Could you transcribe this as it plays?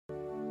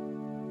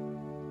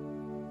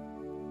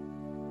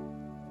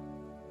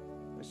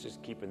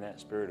just keep in that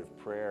spirit of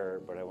prayer,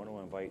 but I want to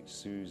invite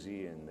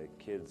Susie and the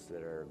kids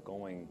that are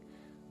going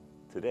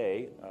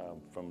today,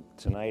 from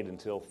tonight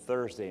until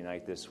Thursday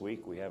night this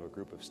week. We have a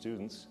group of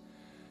students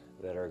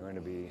that are going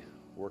to be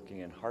working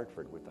in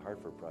Hartford with the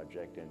Hartford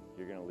Project, and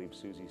you're going to leave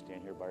Susie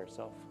stand here by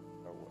herself?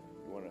 Or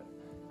you want to,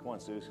 come on,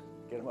 Suze,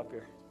 get them up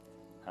here.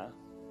 Huh?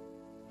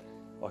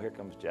 Well, here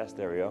comes Jess.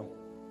 There we go.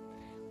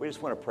 We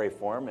just want to pray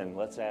for them, and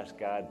let's ask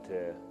God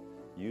to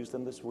use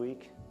them this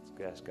week.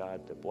 Let's ask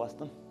God to bless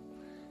them,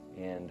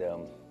 and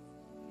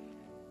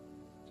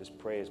just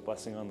pray His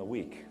blessing on the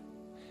week.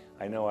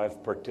 I know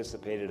I've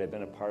participated. I've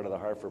been a part of the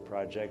Hartford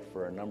Project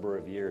for a number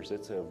of years.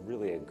 It's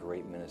really a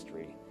great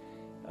ministry.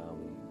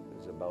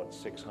 There's about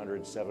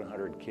 600,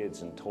 700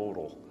 kids in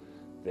total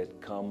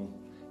that come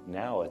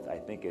now. I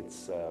think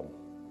it's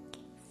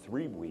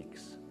 3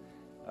 weeks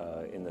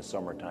in the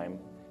summertime.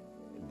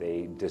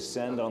 They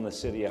descend on the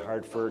city of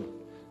Hartford.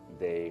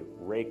 They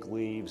rake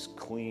leaves,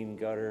 clean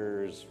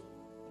gutters,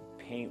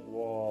 paint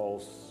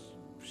walls,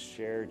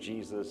 share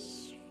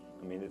Jesus.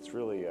 I mean, it's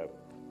really a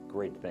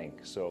great thing.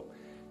 So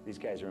these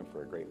guys are in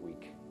for a great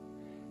week.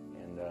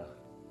 And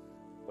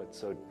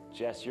so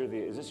Jess,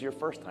 is this your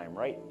first time,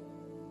 right?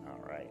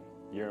 All right.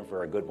 You're in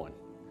for a good one.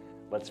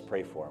 Let's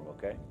pray for them,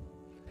 okay?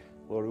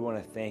 Lord, we want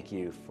to thank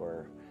you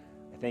for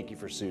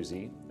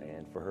Susie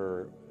and for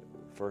her,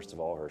 first of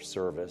all, her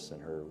service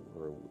and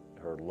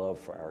her love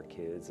for our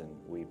kids, and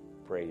we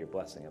pray your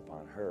blessing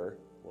upon her,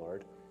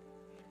 Lord.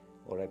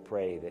 Lord, I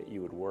pray that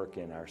you would work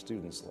in our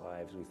students'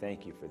 lives. We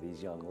thank you for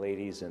these young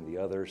ladies and the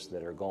others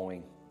that are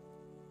going.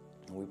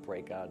 And we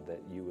pray, God,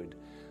 that you would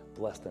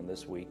bless them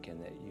this week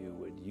and that you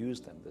would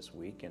use them this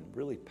week in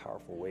really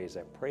powerful ways.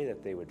 I pray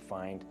that they would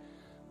find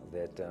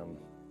that,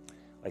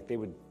 they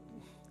would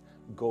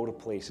go to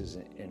places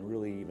and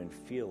really even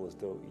feel as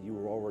though you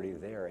were already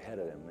there ahead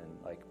of them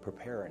and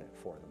preparing it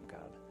for them,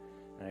 God.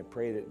 And I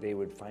pray that they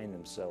would find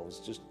themselves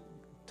just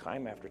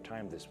time after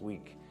time this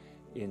week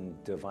in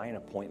divine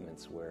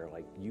appointments where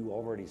you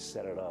already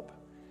set it up,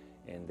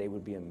 and they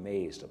would be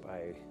amazed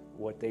by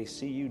what they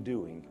see you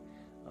doing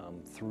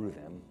through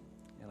them.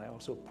 And I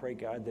also pray,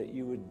 God, that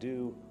you would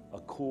do a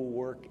cool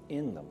work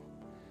in them.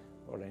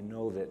 Lord, I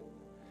know that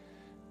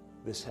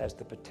this has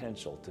the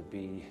potential to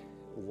be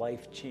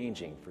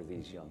life-changing for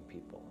these young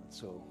people. And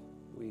so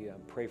we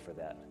pray for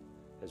that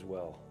as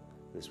well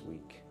this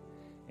week.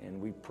 And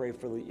we pray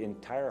for the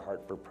entire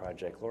Hartford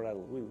Project. Lord,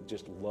 we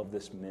just love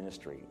this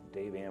ministry.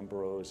 Dave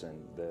Ambrose and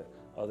the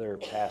other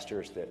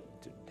pastors that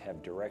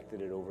have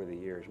directed it over the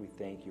years, we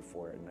thank you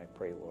for it. And I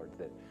pray, Lord,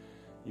 that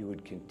you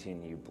would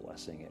continue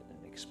blessing it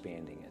and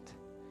expanding it.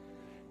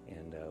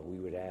 And we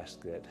would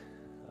ask that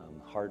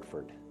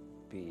Hartford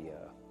be,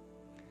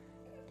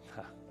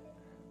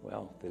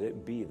 that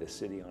it be the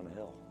city on a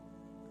hill,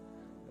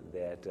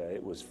 that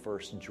it was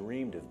first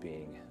dreamed of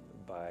being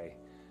by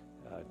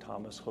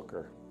Thomas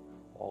Hooker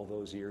all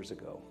those years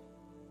ago.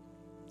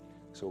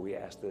 So we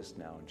ask this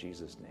now in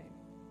Jesus' name.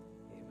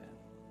 Amen.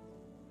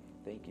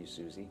 Thank you,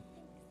 Susie.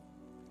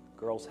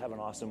 Girls, have an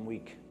awesome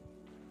week.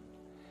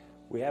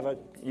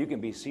 You can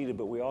be seated,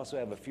 but we also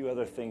have a few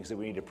other things that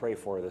we need to pray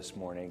for this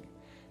morning.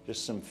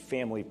 Just some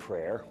family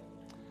prayer.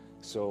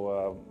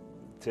 So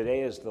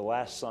today is the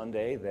last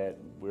Sunday that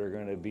we're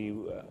going to be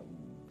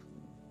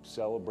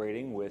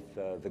celebrating with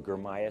the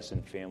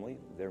Germayason family.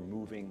 They're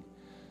moving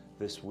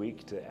this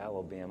week to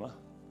Alabama.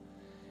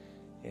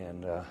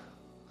 And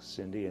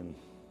Cindy and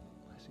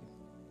I see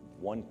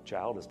one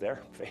child is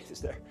there, Faith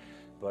is there,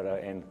 but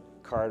and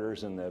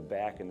Carter's in the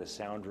back in the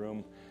sound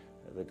room.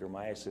 The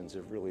Germayasons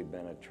have really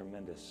been a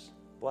tremendous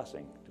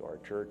blessing to our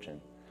church.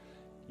 And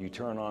you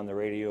turn on the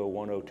radio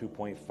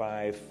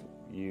 102.5,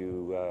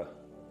 you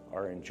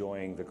are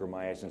enjoying the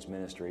Germayasons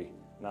ministry,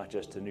 not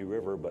just to New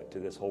River, but to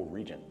this whole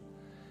region.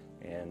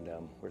 And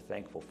we're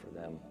thankful for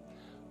them.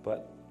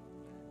 But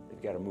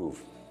they've got to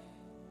move,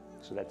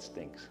 so that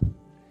stinks.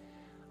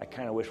 I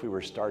kind of wish we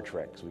were Star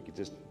Trek, so we could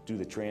just do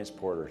the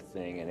transporter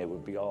thing and it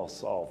would be all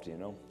solved, you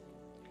know?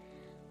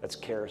 That's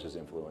Karis's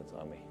influence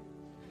on me.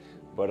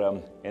 But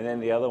and then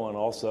the other one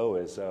also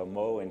is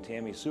Mo and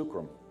Tammy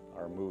Sukram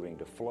are moving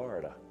to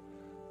Florida.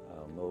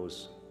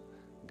 Mo's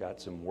got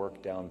some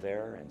work down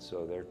there, and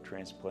so they're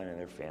transplanting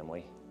their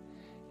family.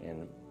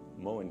 And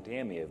Mo and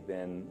Tammy have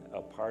been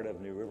a part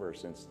of New River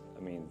since,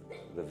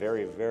 the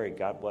very, very,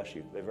 God bless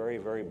you, the very,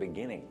 very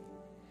beginning.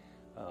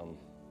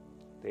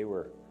 They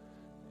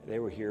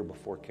were here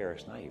before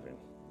Karis and I even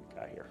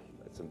got here.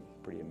 That's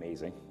pretty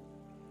amazing.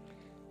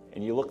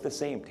 And you look the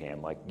same,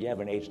 Tam, like you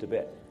haven't aged a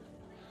bit.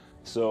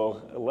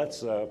 So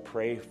let's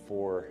pray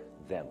for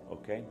them,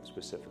 okay,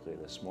 specifically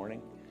this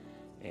morning.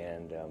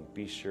 And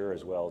be sure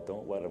as well,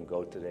 don't let them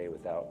go today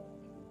without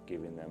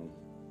giving them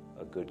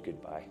a good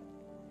goodbye.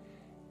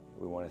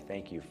 We want to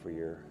thank you for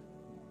your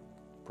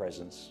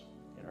presence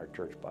in our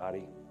church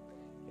body,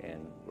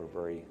 and we're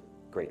very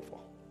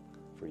grateful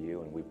for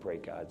you, and we pray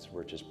God's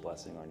richest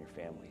blessing on your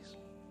families.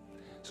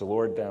 So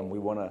Lord, we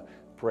want to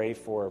pray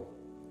for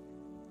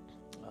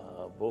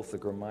both the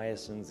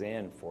Germayasons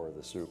and for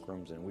the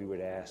Sukrams, and we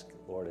would ask,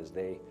 Lord, as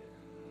they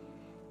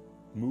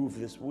move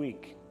this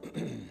week,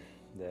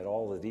 that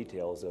all the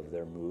details of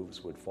their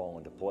moves would fall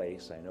into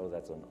place. I know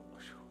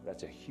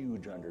that's a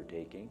huge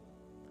undertaking.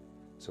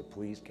 So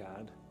please,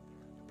 God,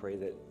 pray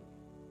that,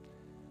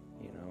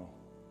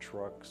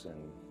 trucks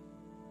and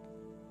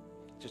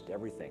just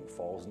everything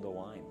falls into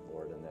line,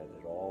 Lord, and that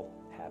it all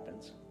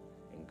happens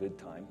in good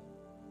time.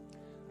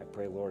 I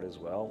pray, Lord, as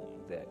well,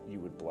 that you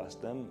would bless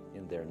them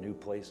in their new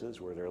places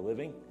where they're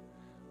living.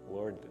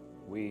 Lord,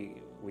 we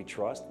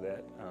trust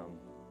that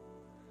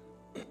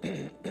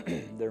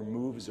their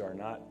moves are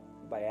not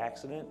by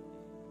accident,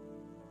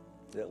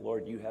 that,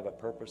 Lord, you have a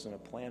purpose and a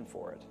plan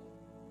for it.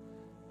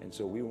 And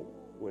so we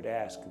would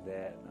ask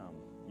that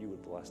you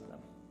would bless them.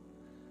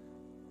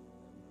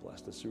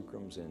 Bless the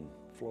Sucrums in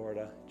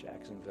Florida,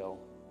 Jacksonville.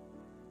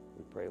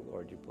 We pray,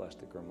 Lord, you bless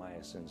the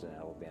Gramiasons in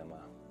Alabama.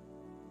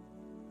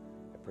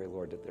 I pray,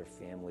 Lord, that their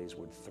families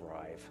would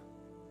thrive.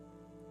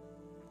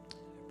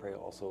 I pray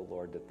also,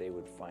 Lord, that they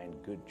would find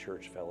good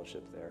church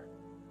fellowship there,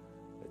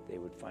 that they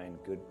would find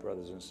good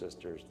brothers and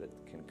sisters that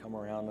can come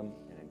around them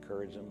and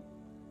encourage them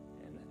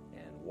and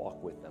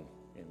walk with them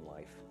in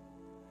life.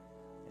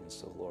 And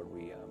so, Lord,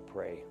 we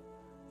pray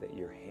that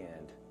your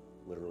hand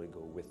literally go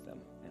with them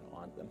and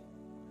on them.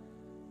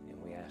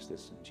 And we ask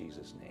this in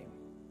Jesus' name.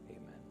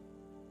 Amen.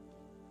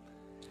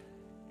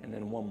 And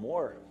then one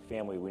more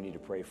family we need to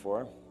pray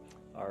for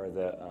are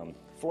the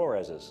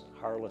Floreses,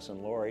 Harless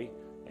and Lori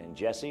and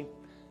Jesse.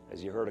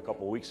 As you heard a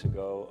couple weeks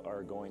ago,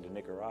 are going to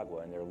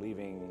Nicaragua, and they're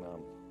leaving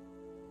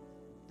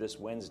this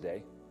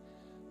Wednesday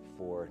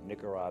for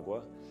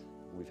Nicaragua.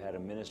 We've had a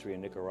ministry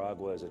in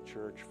Nicaragua as a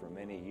church for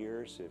many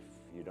years. If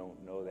you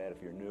don't know that,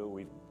 if you're new,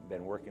 we've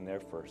been working there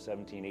for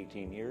 17,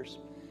 18 years.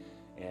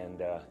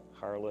 And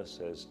Harless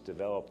has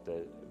developed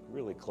a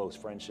really close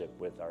friendship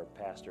with our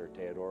pastor,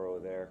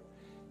 Teodoro, there.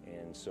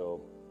 And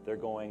so they're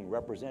going,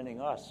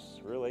 representing us,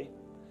 really,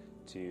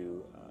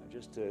 to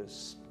just to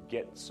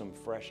get some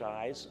fresh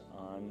eyes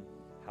on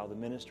how the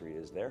ministry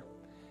is there.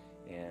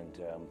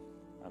 And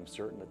I'm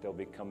certain that they'll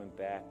be coming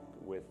back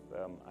with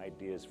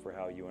ideas for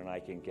how you and I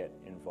can get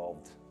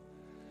involved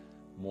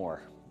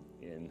more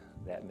in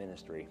that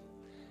ministry.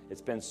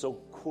 It's been so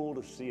cool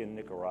to see in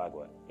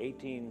Nicaragua.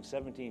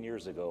 17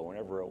 years ago,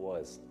 whenever it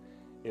was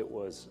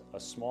a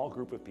small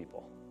group of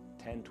people,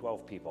 10,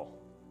 12 people,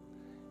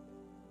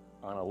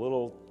 on a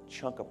little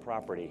chunk of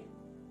property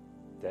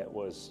that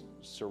was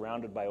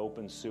surrounded by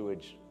open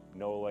sewage,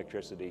 no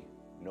electricity,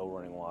 no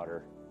running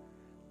water,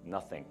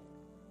 nothing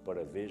but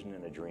a vision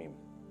and a dream.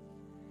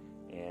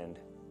 And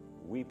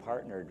we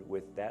partnered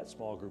with that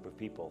small group of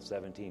people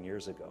 17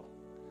 years ago.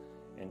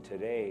 And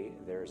today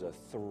there's a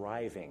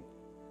thriving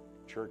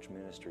church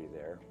ministry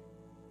there,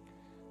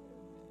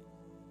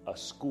 a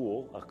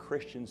school, a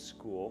Christian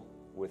school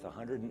with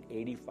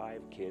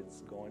 185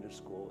 kids going to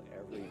school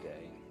every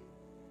day.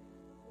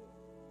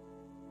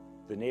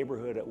 The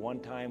neighborhood at one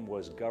time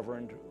was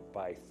governed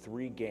by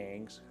 3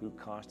 gangs who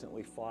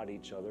constantly fought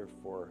each other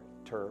for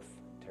turf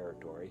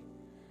territory.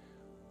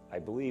 I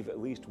believe at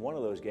least one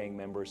of those gang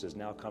members has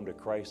now come to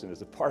Christ and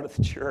is a part of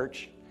the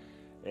church,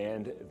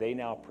 and they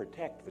now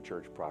protect the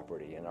church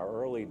property. In our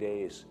early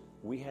days,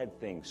 we had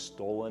things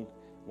stolen.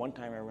 One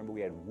time I remember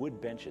we had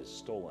wood benches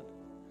stolen.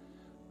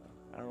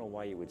 I don't know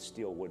why you would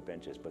steal wood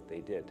benches, but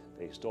they did.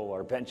 They stole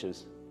our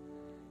benches.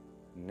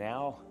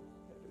 Now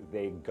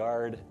they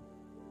guard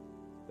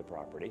the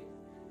property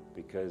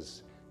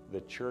because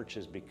the church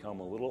has become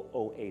a little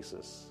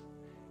oasis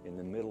in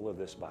the middle of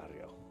this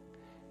barrio,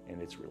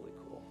 and it's really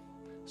cool.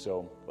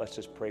 So let's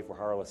just pray for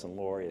Harless and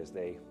Lori as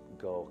they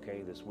go,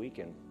 this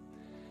weekend.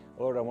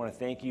 Lord, I want to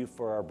thank you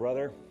for our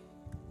brother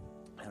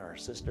and our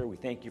sister. We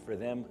thank you for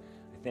them.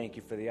 I thank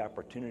you for the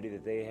opportunity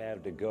that they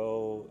have to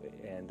go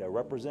and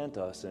represent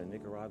us in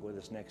Nicaragua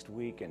this next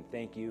week. And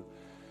thank you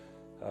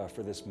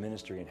for this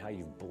ministry and how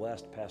you've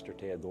blessed Pastor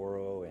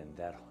Teodoro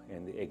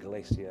and the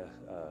Iglesia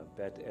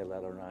Bet El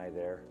Adonai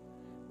there.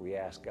 We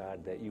ask,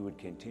 God, that you would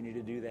continue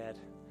to do that.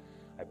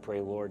 I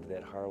pray, Lord,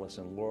 that Harless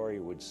and Lori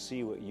would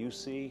see what you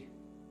see.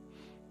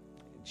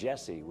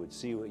 Jesse would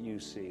see what you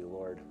see,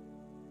 Lord.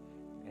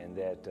 And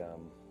that,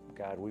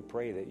 God, we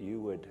pray that you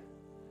would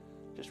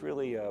just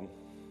really,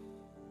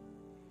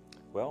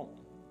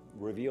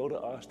 reveal to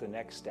us the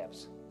next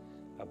steps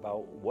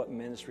about what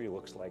ministry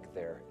looks like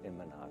there in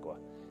Managua.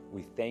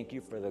 We thank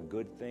you for the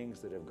good things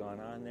that have gone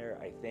on there.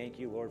 I thank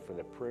you, Lord, for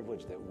the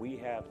privilege that we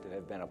have to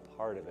have been a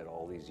part of it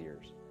all these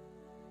years.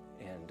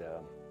 And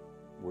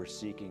we're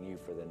seeking you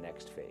for the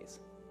next phase.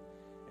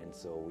 And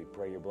so we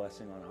pray your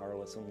blessing on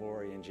Harless and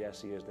Lori and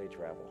Jesse as they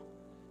travel.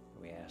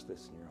 And we ask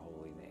this in your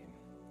holy name.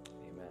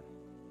 Amen.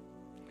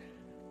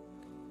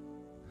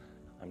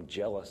 I'm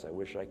jealous. I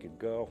wish I could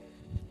go.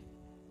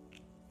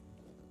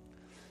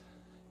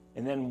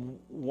 And then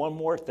one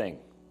more thing.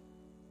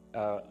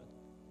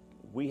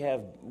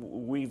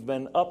 We've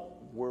been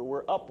up.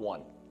 We're up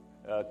one.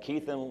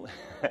 Keith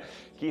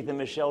and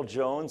Michelle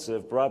Jones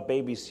have brought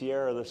baby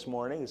Sierra this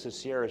morning. This is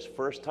Sierra's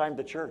first time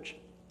to church.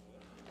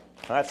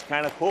 That's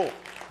kind of cool.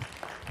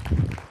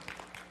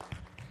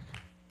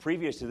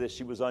 Previous to this,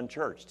 she was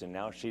unchurched, and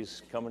now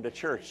she's coming to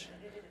church.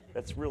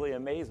 That's really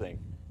amazing.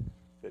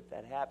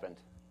 that happened.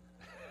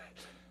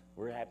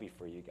 We're happy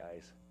for you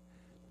guys.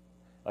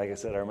 Like I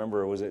said, I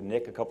remember, was it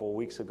Nick a couple of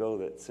weeks ago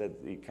that said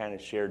you kind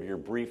of shared your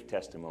brief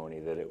testimony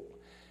that it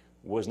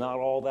was not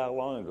all that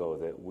long ago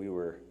that we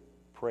were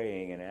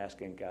praying and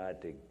asking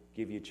God to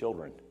give you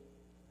children.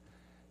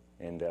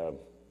 And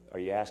are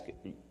you asking,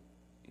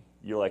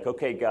 you're like,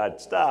 okay, God,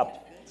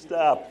 stop.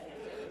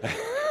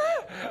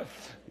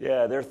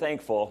 Yeah, they're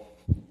thankful.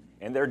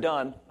 And they're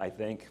done, I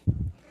think.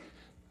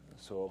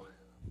 So,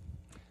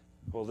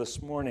 well,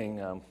 this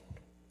morning,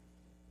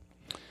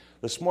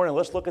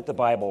 let's look at the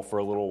Bible for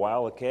a little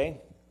while, okay?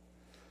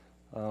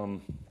 The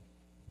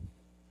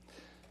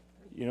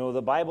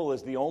Bible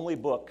is the only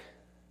book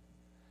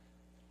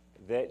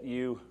that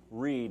you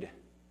read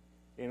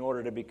in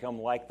order to become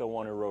like the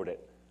one who wrote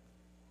it.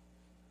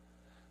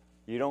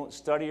 You don't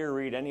study or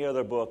read any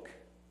other book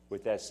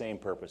with that same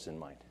purpose in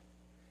mind.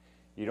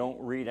 You don't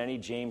read any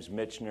James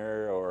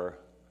Michener or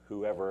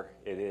whoever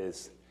it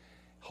is,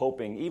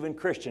 hoping, even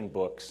Christian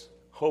books,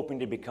 hoping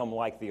to become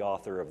like the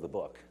author of the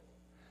book.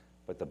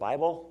 But the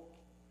Bible,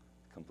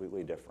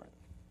 completely different.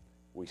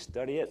 We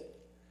study it,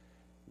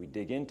 we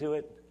dig into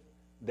it,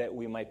 that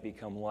we might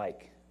become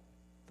like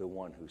the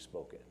one who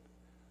spoke it,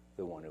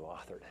 the one who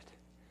authored it.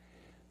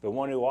 The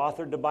one who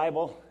authored the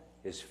Bible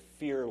is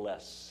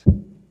fearless.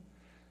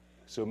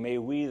 So may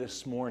we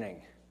this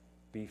morning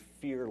be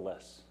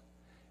fearless.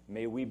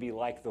 May we be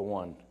like the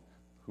one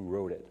who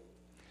wrote it.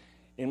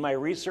 In my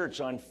research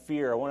on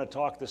fear, I want to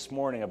talk this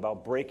morning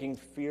about breaking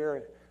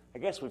fear. I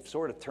guess we've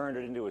sort of turned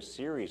it into a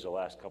series the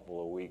last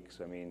couple of weeks.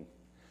 I mean,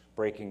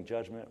 breaking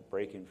judgment,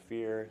 breaking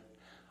fear.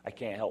 I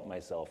can't help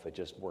myself. It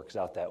just works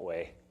out that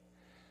way.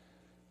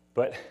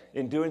 But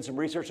in doing some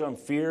research on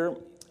fear,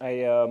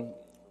 I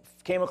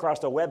came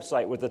across a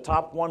website with the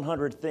top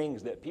 100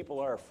 things that people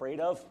are afraid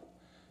of.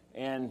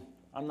 And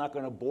I'm not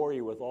going to bore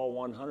you with all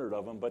 100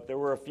 of them, but there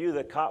were a few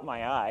that caught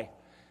my eye.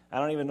 I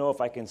don't even know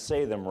if I can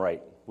say them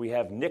right. We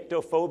have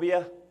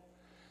nyctophobia.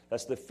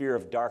 That's the fear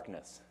of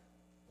darkness.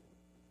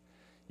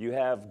 You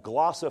have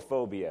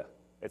glossophobia.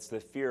 It's the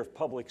fear of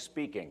public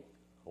speaking.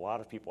 A lot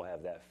of people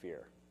have that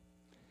fear.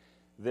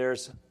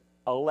 There's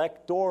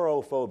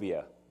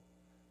electorophobia.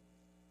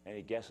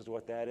 Any guesses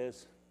what that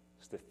is?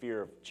 It's the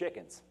fear of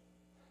chickens.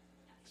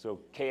 So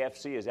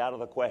KFC is out of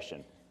the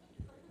question.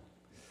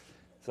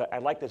 So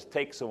I'd like to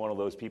take one of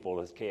those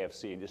people to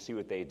KFC and just see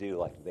what they do.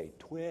 Like, do they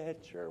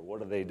twitch or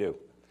what do they do?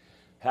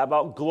 How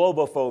about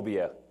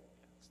globophobia?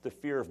 It's the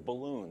fear of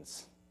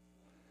balloons.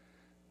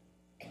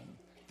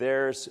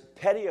 There's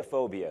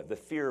pediophobia, the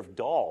fear of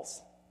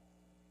dolls.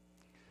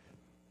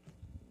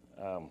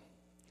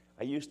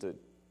 I used to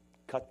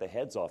cut the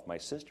heads off my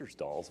sister's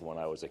dolls when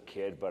I was a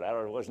kid, but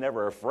I was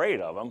never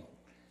afraid of them.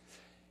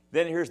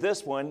 Then here's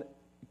this one,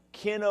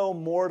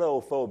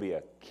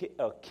 kinemortophobia.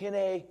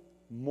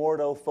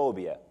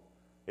 Kinemortophobia.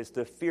 It's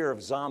the fear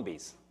of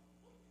zombies.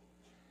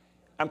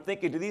 I'm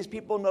thinking, do these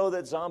people know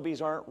that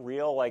zombies aren't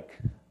real? Like,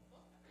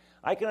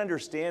 I can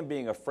understand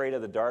being afraid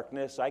of the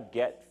darkness. I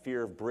get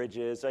fear of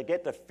bridges. I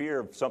get the fear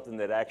of something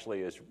that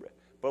actually is.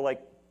 But,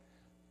 like,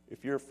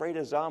 if you're afraid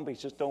of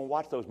zombies, just don't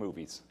watch those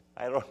movies.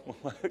 I don't.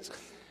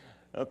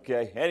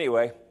 Okay,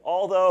 anyway,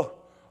 although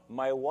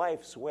my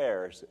wife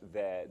swears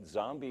that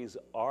zombies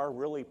are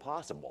really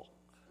possible.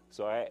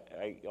 So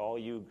all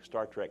you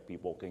Star Trek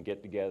people can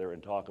get together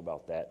and talk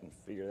about that and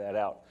figure that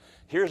out.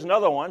 Here's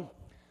another one.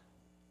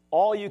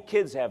 All you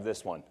kids have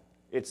this one.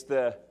 It's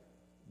the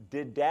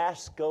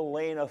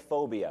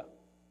didascalenophobia.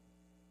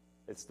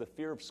 It's the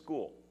fear of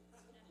school.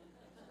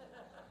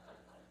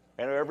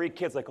 And every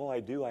kid's like, oh, I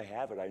do, I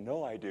have it, I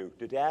know I do.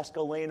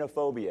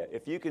 Didascalenophobia.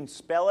 If you can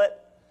spell it,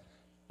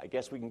 I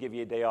guess we can give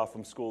you a day off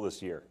from school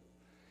this year.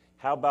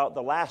 How about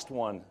the last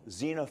one,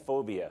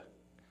 xenophobia?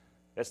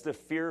 That's the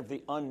fear of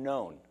the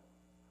unknown.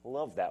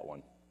 Love that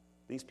one.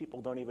 These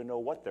people don't even know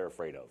what they're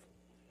afraid of.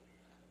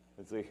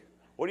 Let's see.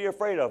 What are you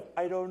afraid of?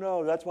 I don't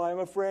know. That's why I'm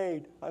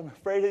afraid. I'm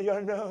afraid of the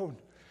unknown.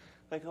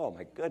 Like, oh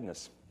my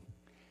goodness.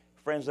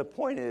 Friends, the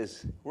point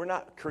is, we're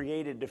not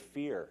created to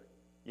fear.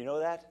 You know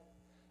that?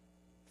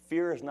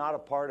 Fear is not a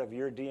part of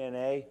your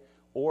DNA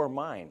or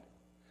mine.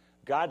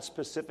 God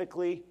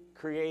specifically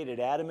created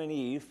Adam and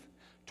Eve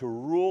to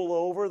rule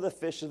over the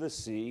fish of the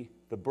sea,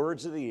 the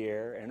birds of the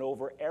air, and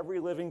over every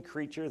living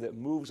creature that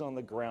moves on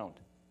the ground.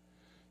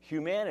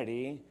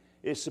 Humanity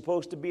is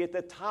supposed to be at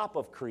the top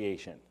of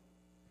creation.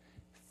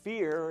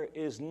 Fear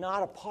is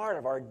not a part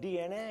of our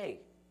DNA.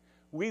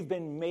 We've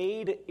been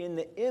made in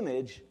the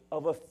image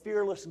of a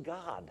fearless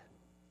God.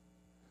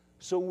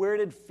 So where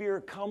did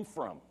fear come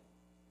from?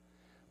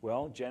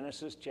 Well,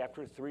 Genesis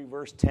chapter 3,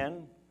 verse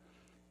 10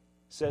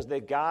 says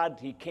that God,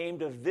 he came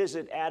to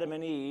visit Adam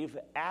and Eve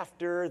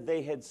after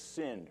they had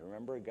sinned.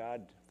 Remember,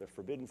 God, the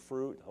forbidden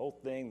fruit, the whole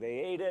thing, they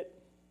ate it.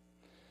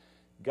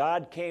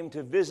 God came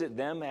to visit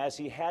them as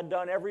he had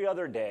done every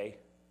other day.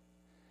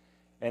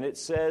 And it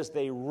says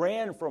they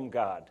ran from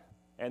God.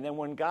 And then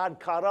when God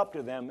caught up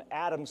to them,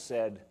 Adam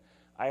said,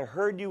 I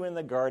heard you in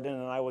the garden,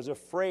 and I was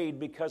afraid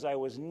because I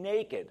was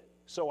naked,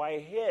 so I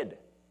hid.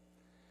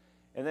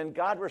 And then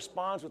God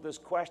responds with this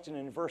question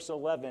in verse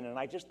 11, and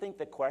I just think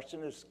the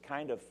question is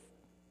kind of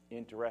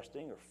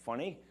interesting or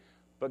funny.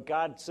 But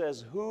God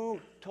says, "Who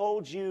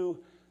told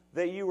you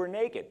that you were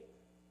naked?"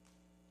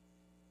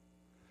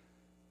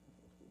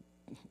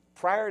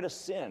 Prior to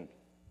sin,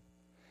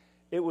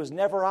 it was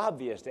never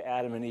obvious to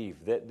Adam and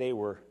Eve that they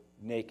were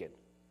naked.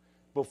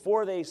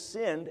 Before they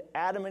sinned,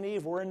 Adam and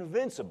Eve were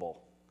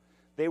invincible.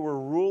 They were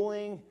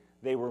ruling,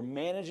 they were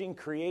managing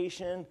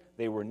creation,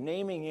 they were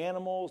naming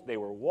animals, they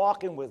were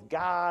walking with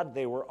God,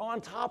 they were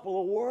on top of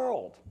the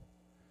world.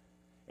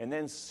 And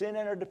then sin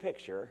entered the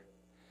picture,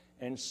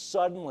 and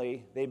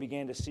suddenly they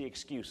began to see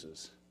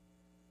excuses.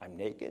 I'm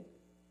naked.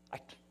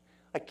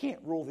 I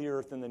can't rule the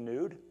earth in the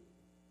nude.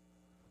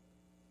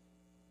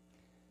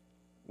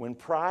 When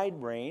pride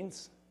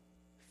reigns,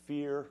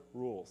 fear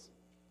rules.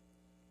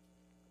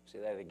 Say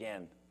that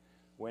again.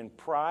 When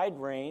pride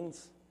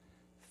reigns,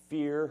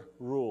 fear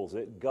rules.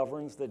 It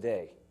governs the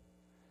day.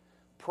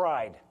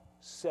 Pride,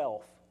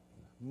 self,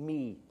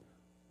 me.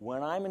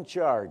 When I'm in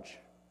charge,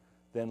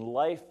 then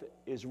life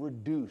is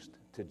reduced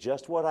to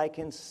just what I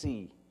can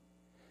see.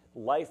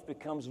 Life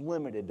becomes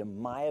limited to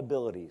my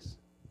abilities.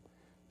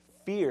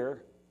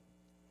 Fear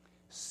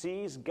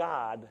sees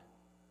God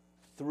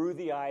through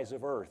the eyes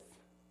of earth.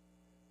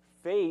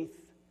 Faith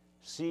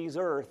sees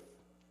earth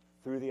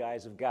through the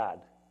eyes of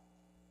God.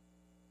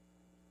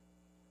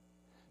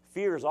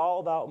 Fear is all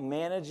about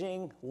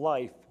managing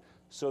life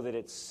so that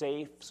it's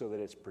safe, so that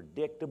it's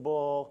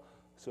predictable,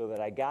 so that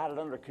I got it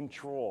under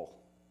control.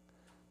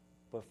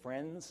 But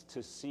friends,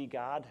 to see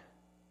God,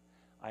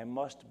 I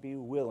must be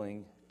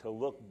willing to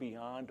look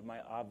beyond my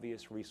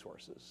obvious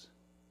resources.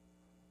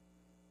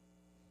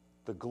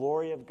 The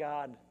glory of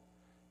God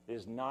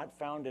is not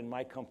found in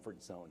my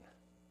comfort zone.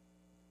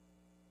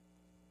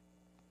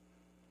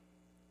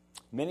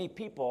 Many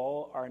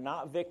people are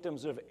not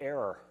victims of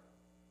error.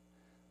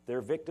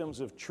 They're victims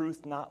of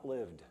truth not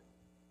lived.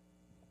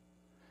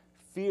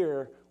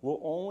 Fear will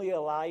only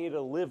allow you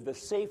to live the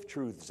safe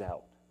truths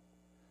out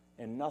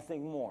and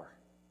nothing more.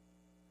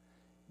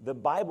 The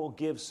Bible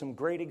gives some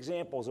great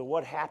examples of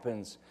what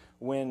happens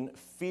when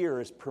fear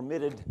is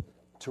permitted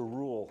to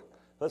rule.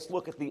 Let's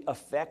look at the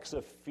effects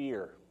of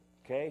fear,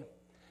 okay?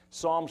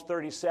 Psalms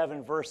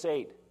 37, verse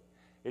 8.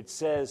 It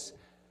says,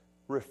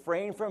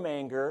 "Refrain from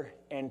anger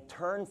and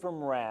turn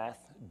from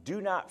wrath.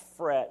 Do not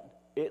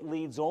fret. It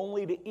leads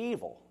only to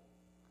evil."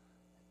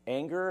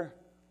 Anger,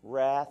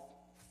 wrath,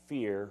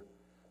 fear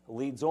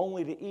leads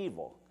only to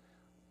evil.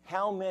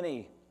 How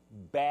many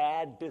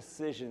bad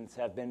decisions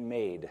have been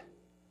made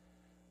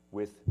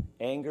with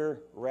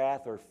anger,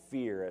 wrath, or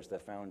fear as the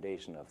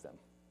foundation of them?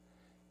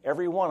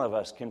 Every one of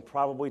us can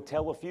probably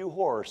tell a few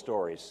horror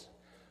stories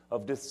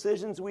of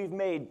decisions we've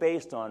made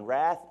based on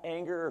wrath,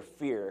 anger, or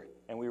fear,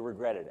 and we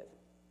regretted it.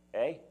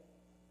 Eh?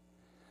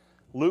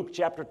 Luke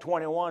chapter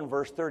 21,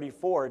 verse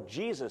 34,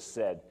 Jesus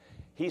said,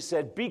 He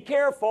said, be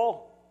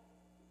careful,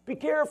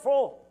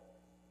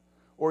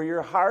 or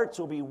your hearts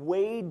will be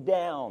weighed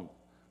down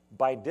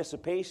by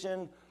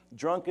dissipation,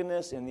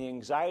 drunkenness, and the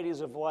anxieties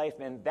of life,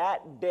 and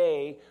that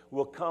day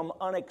will come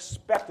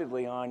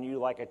unexpectedly on you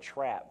like a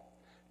trap.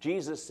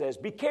 Jesus says,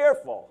 be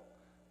careful.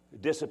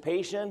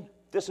 Dissipation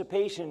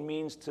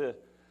means to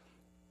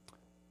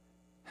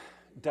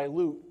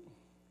dilute,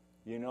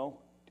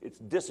 It's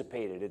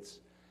dissipated.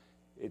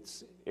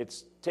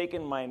 It's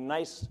taking my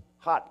nice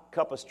hot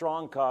cup of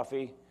strong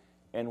coffee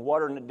and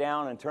watering it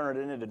down and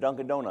turning it into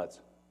Dunkin' Donuts,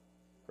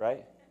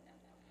 right?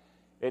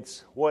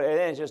 It's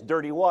just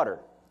dirty water.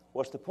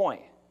 What's the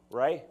point,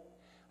 right?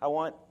 I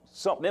want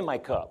something in my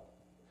cup.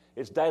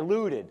 It's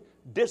diluted.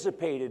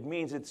 Dissipated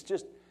means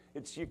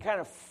you kind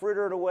of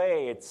fritter it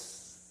away.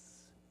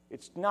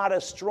 It's not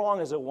as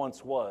strong as it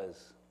once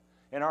was.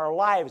 And our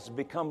lives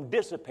become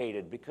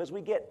dissipated because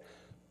we get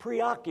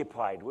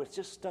preoccupied with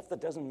just stuff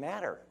that doesn't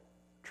matter.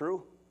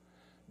 True?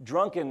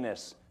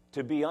 Drunkenness,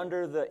 to be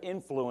under the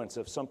influence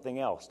of something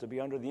else, to be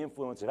under the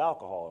influence of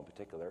alcohol in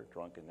particular,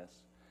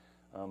 drunkenness.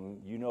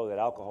 You know that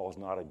alcohol is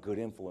not a good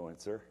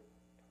influencer,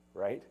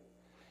 right?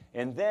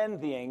 And then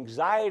the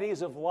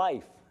anxieties of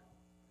life.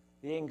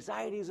 The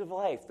anxieties of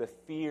life, the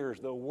fears,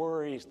 the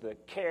worries, the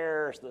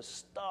cares, the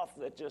stuff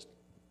that just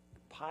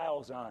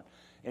piles on.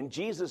 And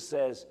Jesus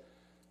says,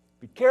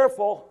 be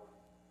careful,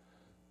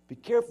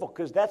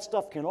 because that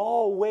stuff can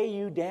all weigh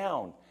you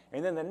down.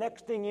 And then the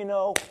next thing you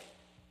know,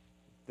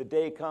 the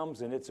day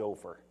comes and it's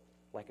over,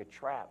 like a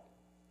trap.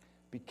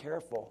 Be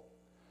careful.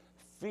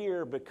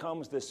 Fear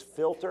becomes this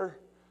filter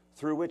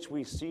through which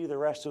we see the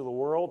rest of the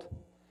world.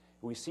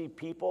 We see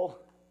people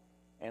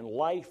and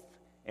life,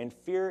 and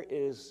fear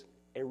is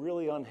a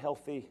really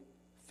unhealthy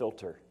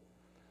filter.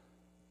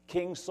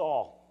 King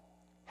Saul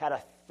had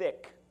a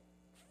thick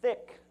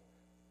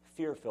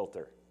fear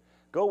filter.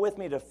 Go with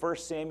me to 1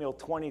 Samuel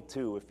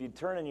 22. If you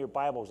turn in your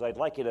Bibles, I'd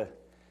like you to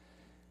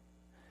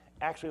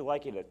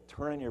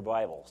turn in your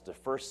Bibles to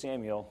 1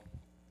 Samuel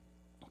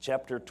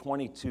chapter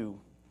 22,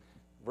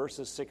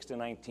 verses 6 to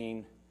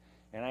 19.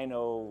 And I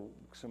know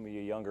some of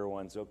you younger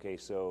ones, okay,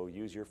 so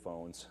use your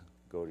phones.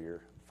 Go to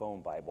your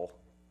phone Bible.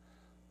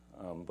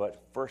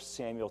 but 1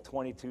 Samuel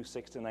 22,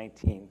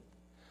 6-19.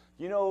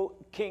 You know,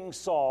 King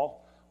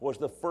Saul was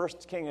the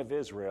first king of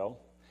Israel.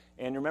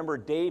 And remember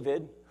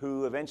David,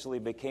 who eventually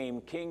became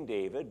King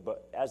David,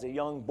 but as a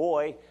young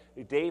boy,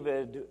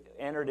 David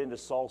entered into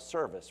Saul's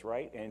service,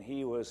 right? And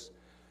he was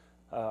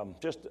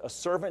just a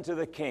servant to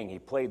the king. He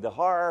played the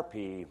harp,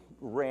 he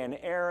ran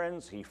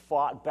errands, he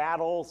fought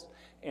battles,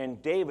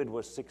 and David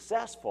was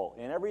successful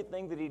in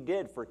everything that he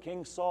did for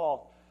King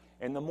Saul.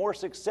 And the more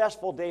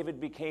successful David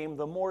became,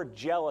 the more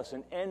jealous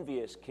and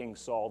envious King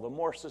Saul, the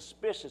more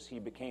suspicious he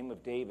became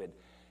of David.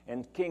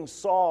 And King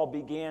Saul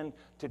began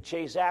to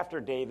chase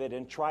after David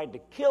and tried to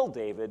kill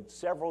David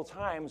several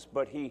times,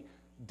 but he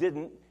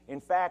didn't.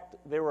 In fact,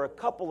 there were a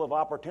couple of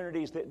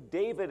opportunities that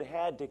David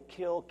had to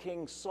kill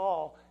King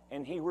Saul,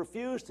 and he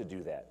refused to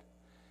do that.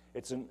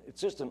 It's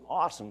just an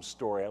awesome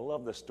story. I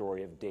love the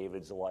story of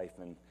David's life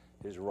and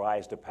his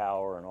rise to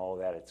power and all of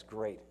that. It's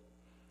great.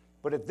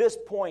 But at this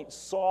point,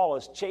 Saul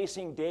is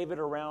chasing David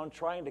around,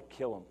 trying to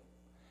kill him.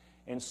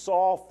 And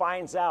Saul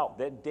finds out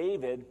that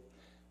David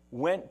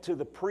went to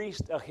the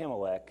priest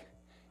Ahimelech,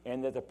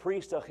 and that the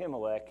priest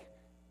Ahimelech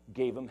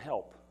gave him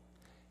help.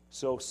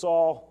 So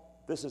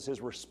Saul, this is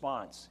his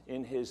response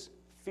in his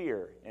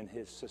fear and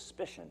his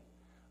suspicion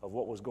of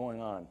what was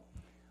going on.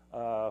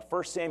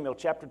 1 Samuel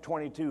chapter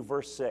 22,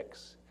 verse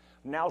 6.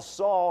 Now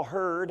Saul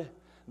heard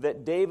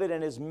that David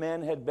and his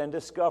men had been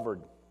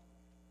discovered,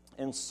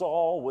 and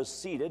Saul was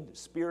seated,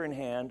 spear in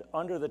hand,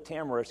 under the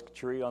tamarisk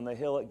tree on the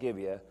hill at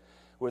Gibeah,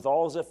 with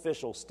all his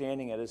officials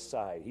standing at his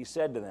side. He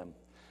said to them,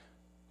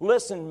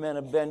 "Listen, men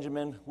of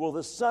Benjamin, will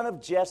the son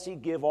of Jesse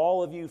give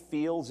all of you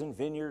fields and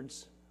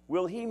vineyards?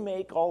 Will he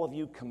make all of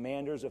you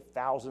commanders of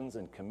thousands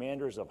and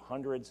commanders of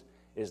hundreds?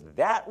 Is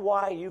that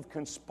why you've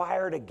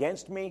conspired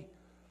against me?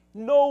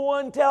 No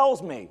one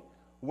tells me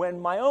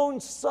when my own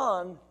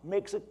son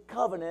makes a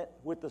covenant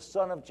with the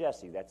son of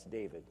Jesse," that's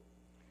David,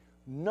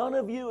 "none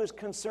of you is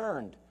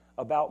concerned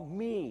about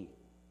me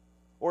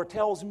or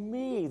tells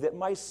me that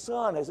my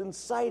son has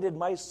incited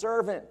my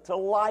servant to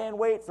lie in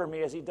wait for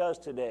me as he does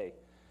today."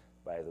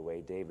 By the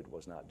way, David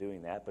was not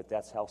doing that, but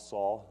that's how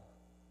Saul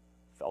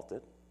felt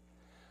it.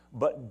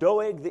 But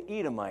Doeg the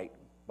Edomite,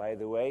 by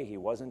the way, he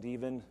wasn't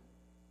even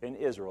an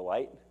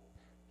Israelite.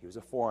 He was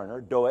a foreigner.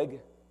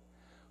 Doeg,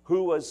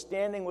 who was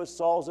standing with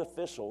Saul's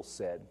officials,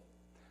 said,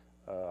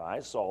 "I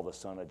saw the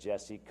son of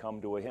Jesse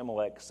come to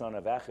Ahimelech, son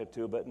of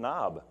Ahitub at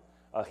Nob.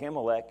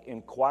 Ahimelech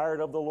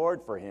inquired of the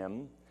Lord for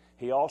him.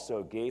 He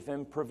also gave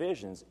him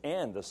provisions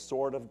and the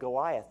sword of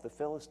Goliath the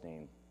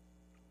Philistine."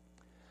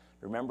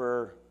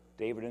 Remember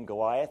David and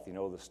Goliath, you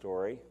know the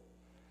story.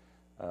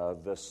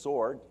 The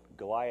sword,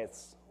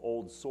 Goliath's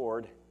old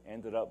sword,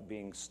 ended up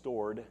being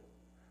stored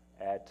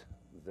at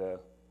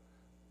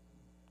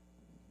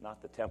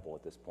not the temple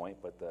at this point,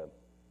 but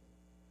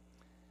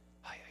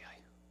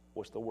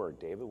what's the word,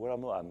 David?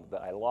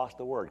 I lost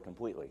the word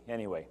completely.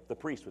 Anyway, the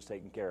priest was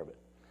taking care of it.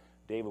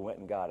 David went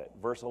and got it.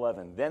 Verse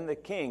 11, "Then the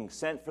king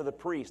sent for the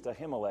priest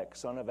Ahimelech,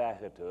 son of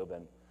Ahitub,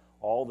 and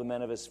all the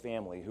men of his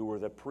family who were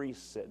the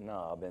priests at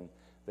Nob, and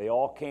they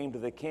all came to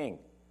the king.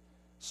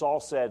 Saul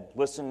said,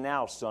 'Listen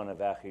now, son of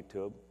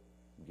Ahitub.'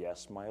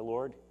 'Yes, my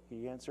lord,'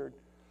 he answered.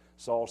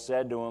 Saul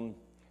said to him,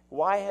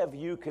 'Why have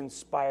you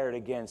conspired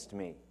against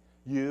me,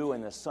 you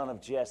and the son of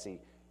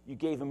Jesse? You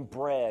gave him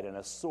bread and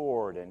a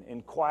sword and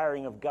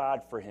inquiring of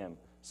God for him,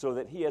 so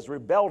that he has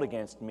rebelled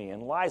against me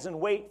and lies in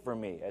wait for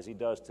me as he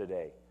does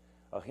today.'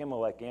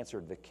 Ahimelech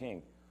answered the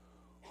king,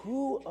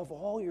 'Who of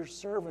all your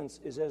servants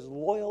is as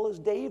loyal as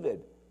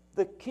David,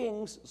 the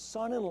king's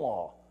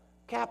son-in-law,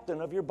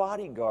 captain of your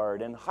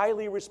bodyguard, and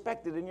highly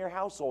respected in your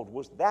household?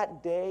 Was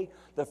that day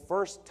the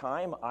first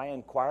time I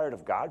inquired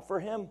of God for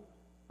him?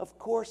 Of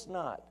course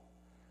not.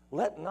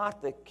 Let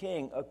not the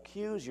king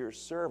accuse your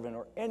servant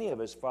or any of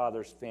his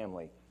father's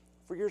family,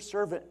 for your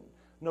servant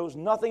knows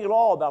nothing at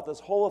all about this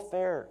whole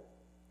affair.'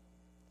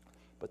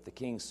 But the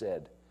king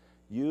said,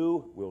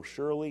 'You will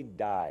surely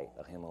die,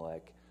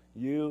 Ahimelech,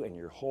 you and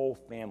your whole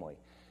family.'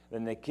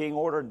 Then the king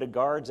ordered the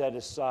guards at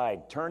his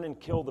side, 'Turn and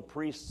kill the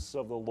priests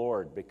of the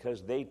Lord,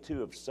 because they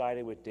too have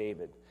sided with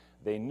David.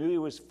 They knew he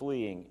was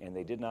fleeing, and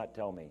they did not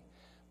tell me.'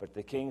 But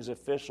the king's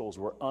officials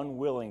were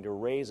unwilling to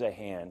raise a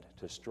hand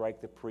to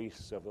strike the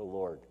priests of the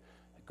Lord."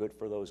 Good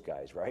for those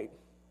guys, right?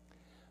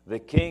 The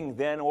king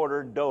then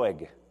ordered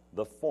Doeg,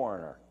 the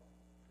foreigner,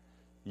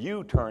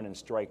 "You turn and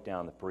strike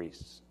down the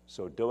priests."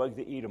 So Doeg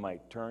the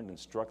Edomite turned and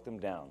struck them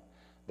down.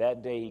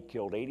 That day he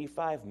killed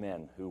 85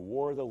 men who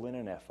wore the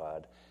linen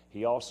ephod.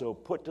 He also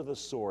put to the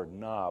sword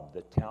Nob,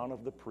 the town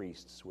of the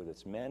priests, with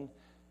its men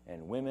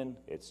and women,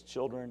 its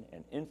children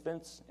and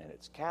infants, and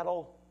its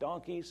cattle,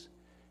 donkeys,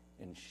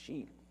 and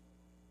sheep.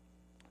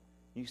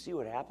 You see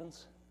what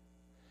happens?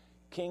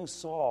 King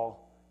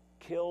Saul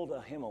killed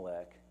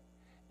Ahimelech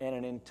and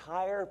an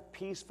entire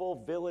peaceful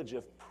village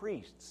of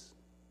priests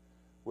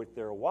with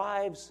their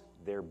wives,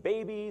 their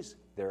babies,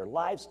 their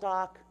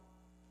livestock,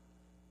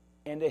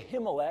 and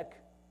Ahimelech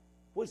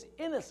was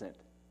innocent.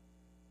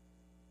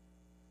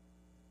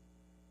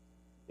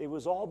 It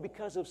was all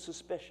because of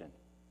suspicion.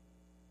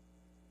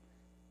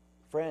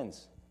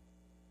 Friends,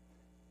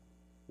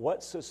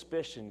 What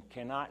suspicion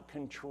cannot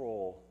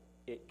control,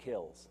 it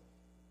kills.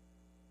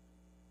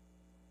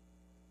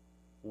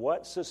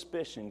 What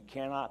suspicion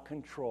cannot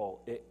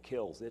control, it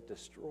kills. It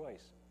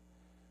destroys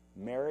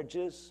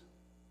marriages,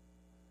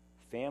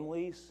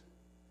 families,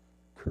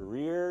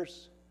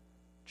 careers,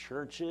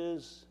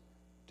 churches,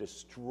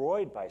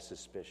 destroyed by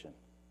suspicion.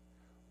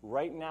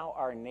 Right now,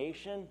 our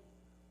nation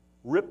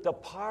ripped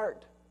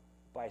apart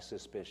by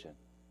suspicion.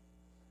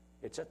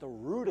 It's at the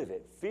root of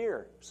it,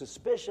 fear,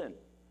 suspicion.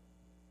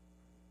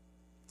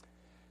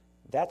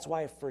 That's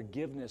why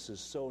forgiveness is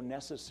so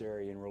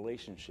necessary in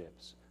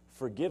relationships.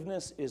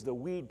 Forgiveness is the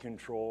weed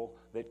control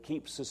that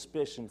keeps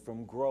suspicion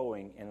from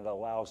growing, and it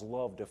allows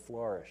love to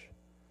flourish.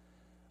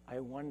 I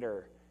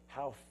wonder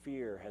how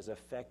fear has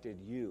affected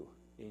you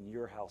in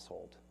your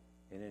household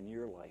and in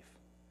your life.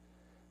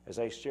 As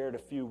I shared a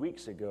few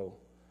weeks ago,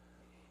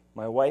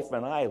 my wife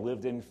and I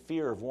lived in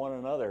fear of one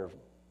another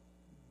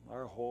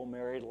our whole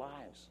married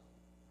lives.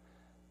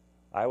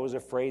 I was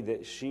afraid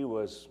that she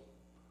was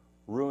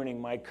ruining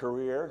my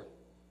career.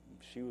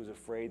 She was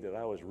afraid that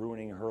I was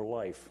ruining her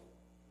life.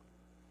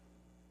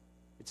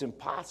 It's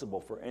impossible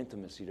for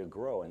intimacy to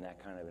grow in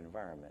that kind of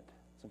environment.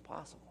 It's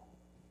impossible.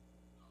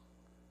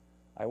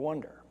 I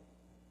wonder,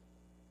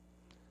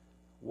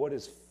 what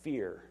is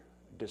fear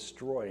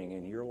destroying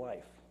in your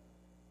life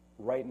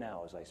right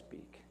now as I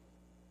speak?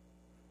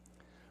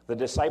 The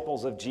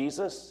disciples of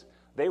Jesus,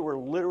 they were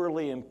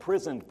literally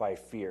imprisoned by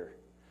fear.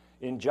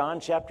 In John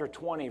chapter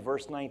 20,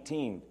 verse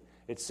 19,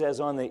 it says,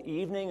 on the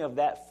evening of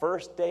that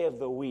first day of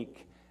the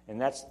week, and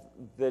that's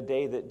the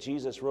day that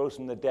Jesus rose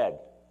from the dead.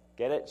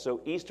 Get it?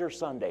 So Easter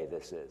Sunday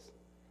this is.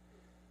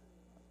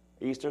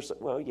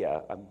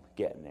 I'm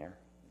getting there.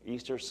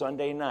 Easter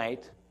Sunday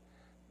night,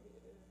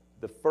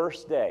 the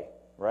first day,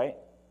 right?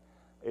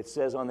 It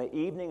says on the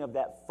evening of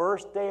that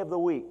first day of the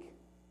week,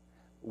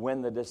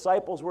 when the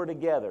disciples were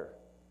together,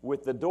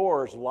 with the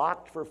doors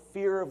locked for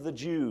fear of the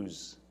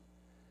Jews,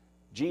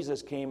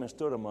 Jesus came and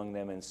stood among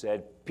them and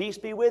said, "Peace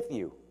be with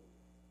you."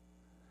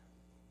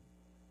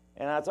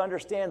 And that's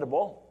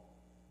understandable.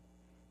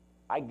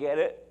 I get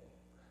it.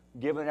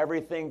 Given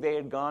everything they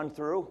had gone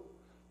through,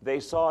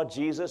 they saw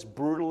Jesus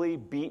brutally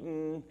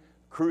beaten,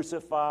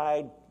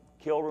 crucified,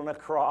 killed on a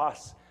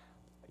cross,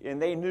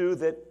 and they knew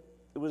that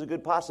it was a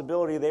good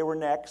possibility they were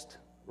next,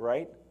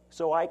 right?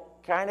 So I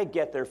kind of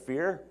get their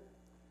fear.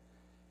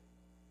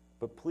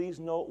 But please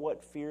note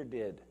what fear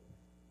did.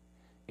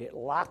 It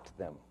locked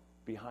them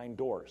behind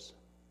doors.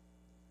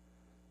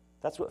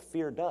 That's what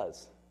fear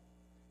does.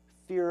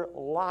 Fear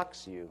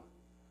locks you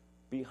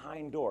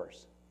behind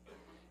doors.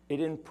 It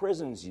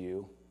imprisons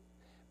you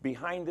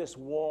behind this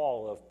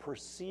wall of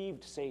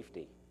perceived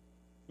safety.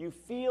 You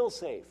feel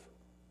safe,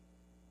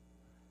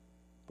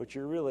 but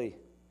you're really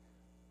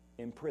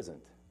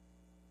imprisoned.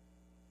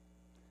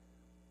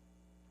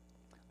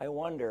 I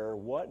wonder,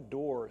 what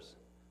doors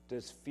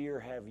does fear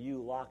have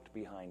you locked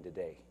behind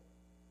today?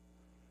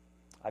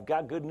 I've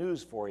got good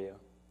news for you.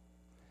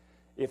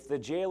 If the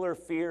jailer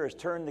fear has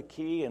turned the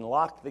key and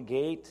locked the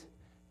gate,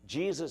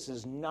 Jesus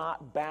is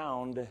not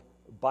bound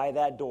by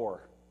that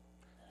door.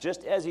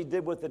 Just as he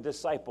did with the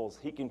disciples,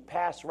 he can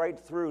pass right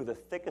through the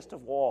thickest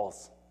of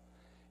walls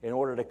in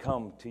order to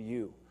come to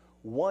you.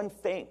 One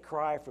faint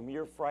cry from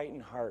your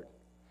frightened heart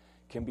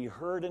can be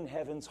heard in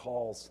heaven's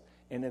halls,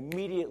 and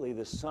immediately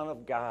the Son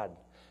of God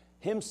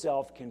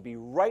himself can be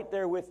right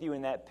there with you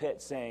in that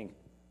pit saying,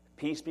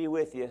 "Peace be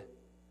with you.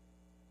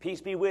 Peace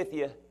be with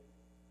you."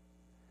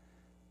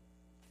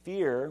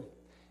 Fear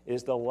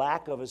is the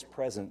lack of his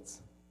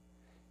presence.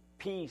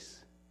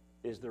 Peace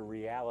is the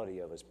reality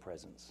of his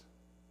presence.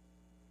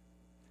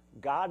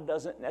 God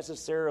doesn't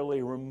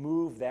necessarily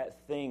remove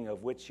that thing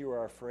of which you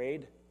are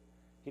afraid.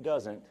 He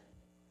doesn't.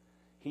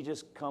 He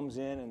just comes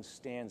in and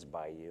stands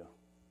by you.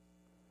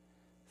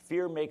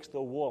 Fear makes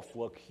the wolf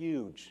look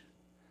huge.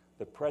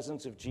 The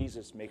presence of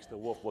Jesus makes the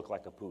wolf look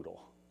like a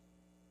poodle.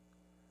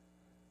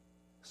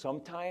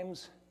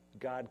 Sometimes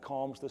God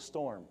calms the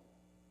storm.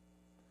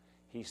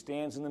 He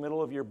stands in the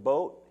middle of your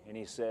boat and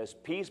he says,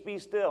 "Peace, be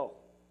still."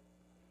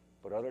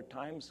 But other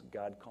times,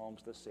 God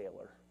calms the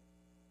sailor.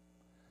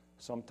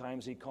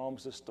 Sometimes he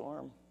calms the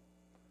storm.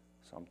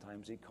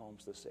 Sometimes he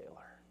calms the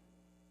sailor.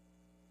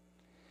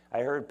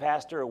 I heard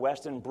Pastor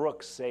Weston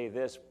Brooks say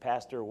this.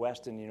 Pastor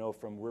Weston,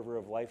 from River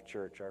of Life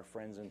Church, our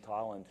friends in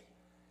Tolland.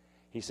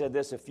 He said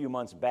this a few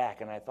months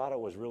back, and I thought it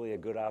was really a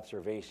good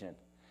observation.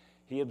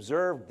 He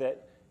observed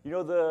that,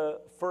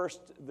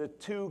 the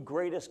two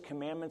greatest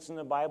commandments in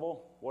the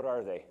Bible, what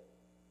are they?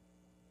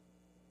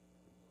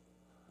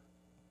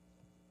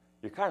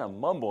 You're kind of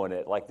mumbling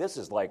it like this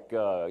is like,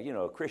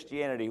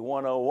 Christianity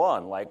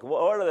 101. Like,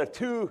 what are the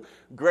two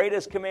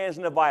greatest commands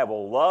in the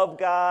Bible? Love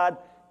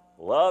God,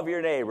 love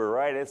your neighbor,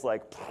 right? It's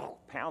like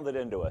pounded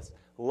into us.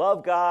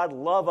 Love God,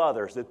 love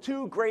others. The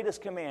two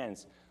greatest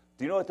commands.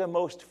 Do you know what the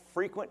most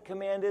frequent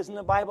command is in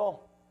the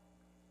Bible?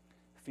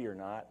 Fear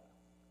not.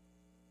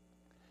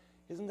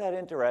 Isn't that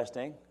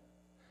interesting?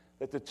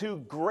 That the two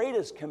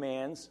greatest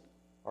commands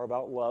are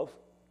about love,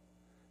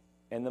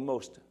 and the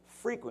most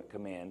frequent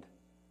command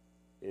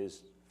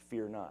is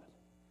fear not.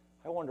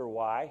 I wonder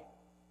why.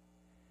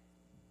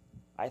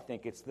 I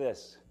think it's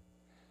this.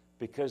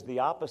 Because the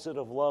opposite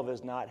of love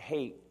is not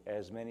hate,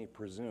 as many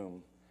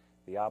presume.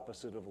 The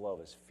opposite of love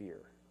is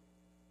fear.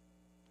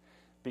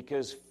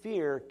 Because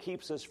fear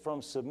keeps us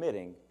from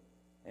submitting,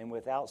 and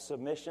without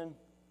submission,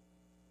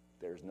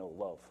 there's no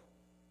love.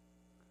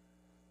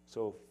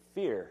 So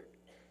fear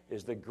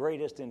is the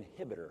greatest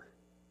inhibitor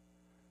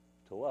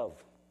to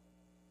love.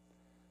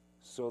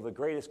 So the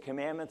greatest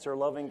commandments are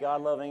loving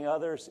God, loving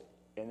others,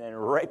 and then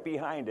right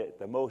behind it,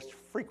 the most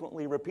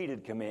frequently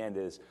repeated command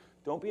is,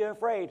 don't be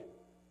afraid.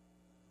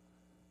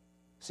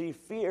 See,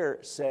 fear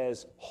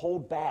says,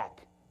 hold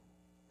back.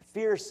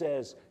 Fear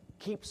says,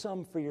 keep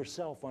some for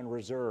yourself on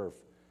reserve.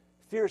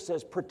 Fear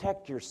says,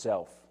 protect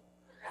yourself.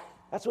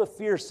 That's what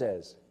fear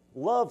says.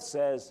 Love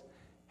says,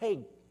 hey,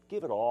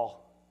 give it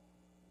all.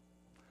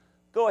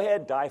 Go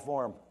ahead, die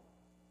for them.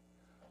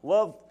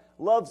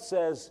 Love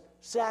says,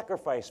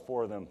 sacrifice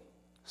for them.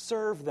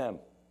 Serve them.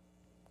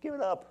 Give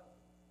it up.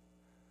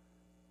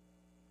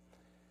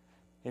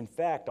 In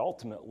fact,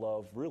 ultimate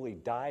love really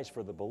dies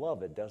for the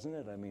beloved, doesn't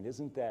it? I mean,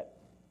 isn't that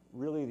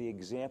really the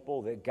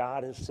example that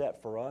God has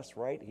set for us,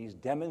 right? He's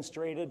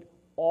demonstrated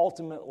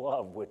ultimate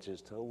love, which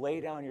is to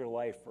lay down your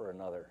life for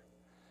another.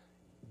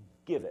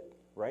 Give it,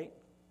 right?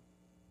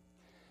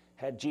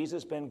 Had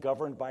Jesus been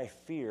governed by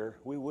fear,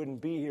 we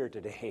wouldn't be here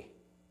today.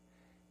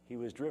 He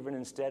was driven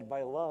instead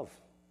by love.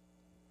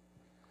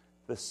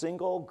 The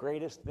single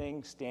greatest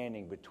thing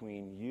standing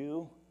between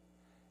you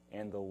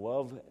and the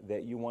love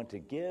that you want to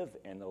give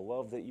and the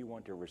love that you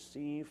want to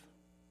receive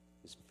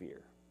is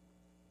fear.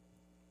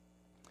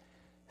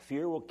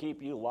 Fear will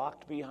keep you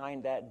locked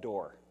behind that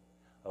door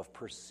of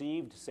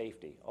perceived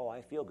safety. Oh,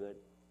 I feel good.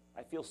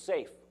 I feel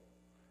safe.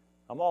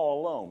 I'm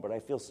all alone, but I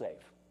feel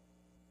safe.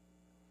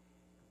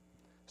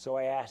 So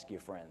I ask you,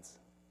 friends,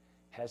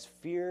 has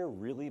fear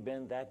really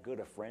been that good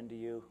a friend to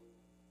you?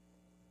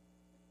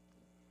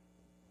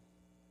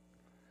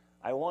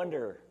 I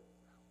wonder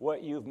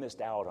what you've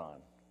missed out on.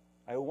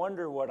 I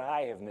wonder what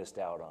I have missed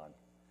out on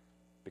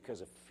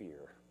because of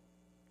fear,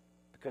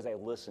 because I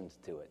listened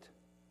to it.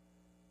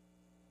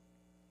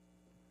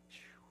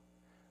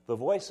 The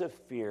voice of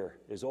fear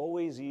is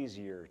always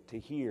easier to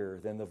hear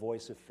than the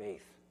voice of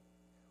faith.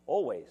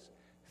 Always.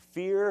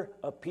 Fear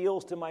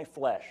appeals to my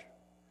flesh.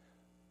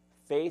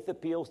 Faith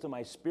appeals to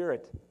my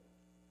spirit.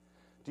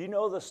 Do you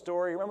know the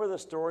story? Remember the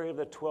story of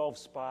the 12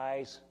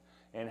 spies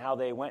and how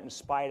they went and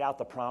spied out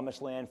the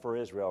promised land for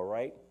Israel,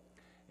 right?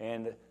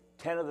 And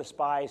 10 of the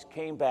spies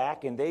came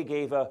back and they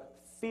gave a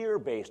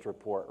fear-based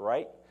report,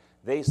 right?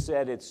 They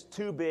said it's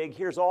too big.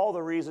 Here's all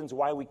the reasons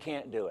why we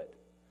can't do it.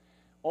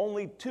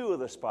 Only 2 of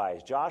the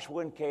spies,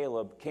 Joshua and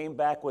Caleb, came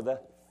back with a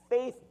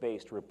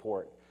faith-based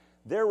report.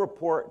 Their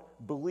report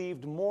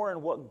believed more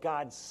in what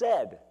God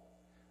said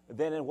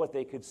than in what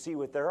they could see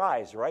with their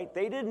eyes, right?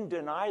 They didn't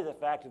deny the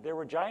fact that there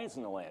were giants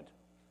in the land.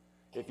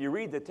 If you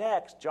read the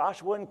text,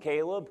 Joshua and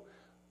Caleb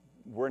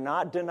were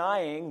not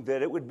denying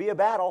that it would be a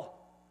battle.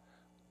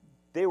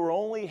 They were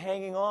only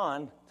hanging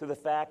on to the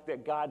fact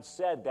that God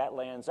said that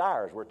land's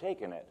ours, we're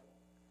taking it.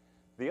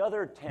 The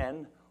other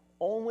 10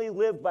 only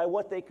lived by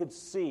what they could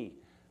see.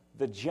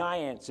 The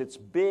giants, it's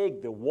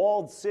big, the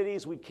walled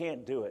cities, we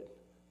can't do it.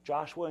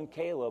 Joshua and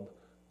Caleb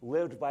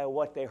lived by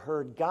what they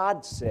heard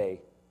God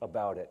say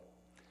about it.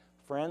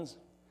 Friends,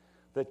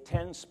 the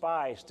 10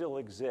 spies still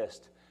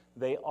exist.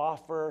 They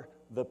offer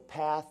the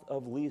path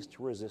of least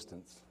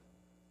resistance.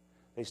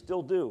 They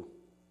still do.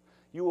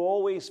 You will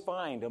always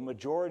find a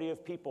majority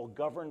of people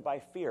governed by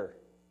fear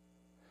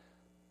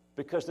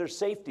because there's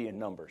safety in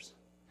numbers.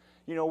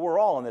 You know, we're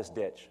all in this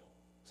ditch,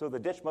 so the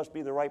ditch must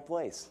be the right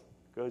place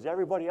because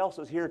everybody else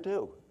is here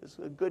too. This is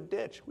a good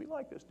ditch. We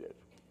like this ditch,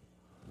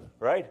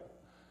 right?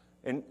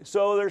 And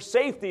so there's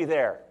safety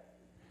there,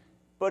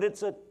 but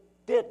it's a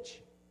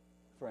ditch,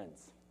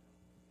 friends.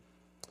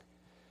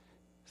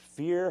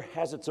 Fear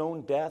has its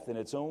own death and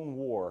its own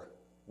war.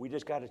 We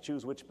just got to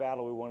choose which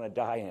battle we want to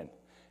die in.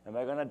 Am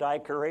I going to die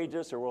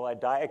courageous or will I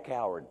die a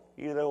coward?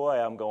 Either way,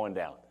 I'm going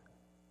down.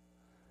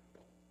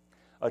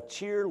 A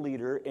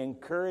cheerleader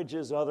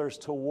encourages others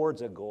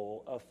towards a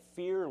goal. A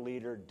fear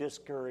leader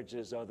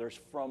discourages others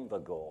from the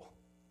goal.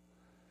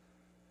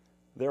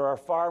 There are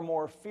far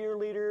more fear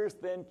leaders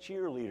than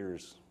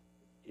cheerleaders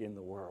in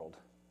the world.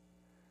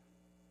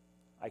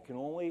 I can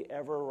only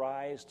ever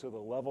rise to the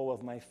level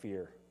of my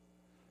fear.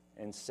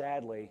 And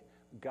sadly,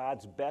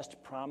 God's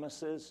best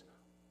promises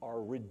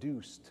are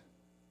reduced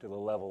to the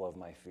level of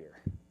my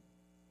fear.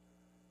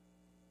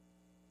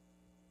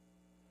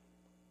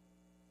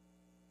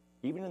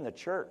 Even in the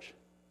church,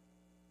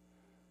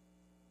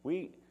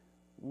 we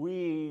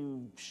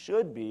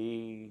should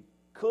be,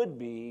 could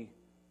be,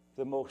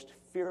 the most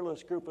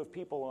fearless group of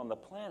people on the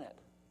planet.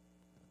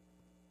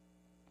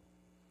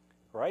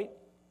 Right?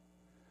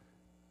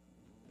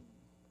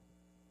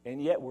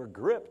 And yet we're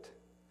gripped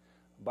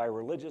by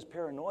religious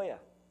paranoia.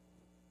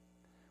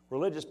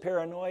 Religious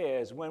paranoia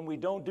is when we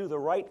don't do the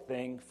right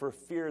thing for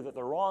fear that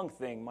the wrong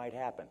thing might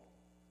happen.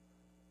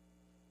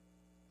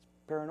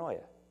 It's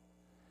paranoia.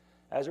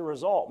 As a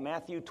result,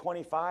 Matthew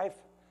 25,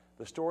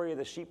 The story of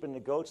the sheep and the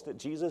goats that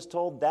Jesus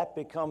told, that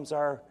becomes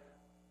our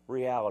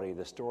reality,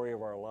 the story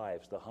of our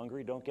lives. The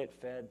hungry don't get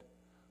fed.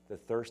 The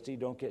thirsty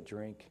don't get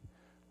drink.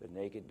 The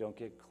naked don't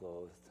get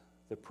clothed.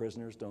 The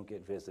prisoners don't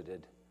get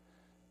visited.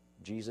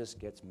 Jesus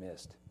gets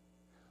missed.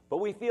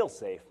 But we feel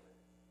safe.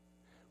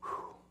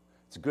 Whew.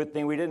 It's a good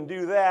thing we didn't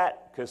do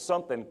that, because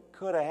something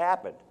could have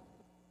happened.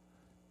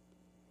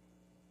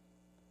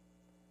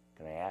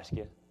 Can I ask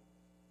you,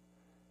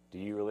 do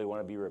you really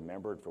want to be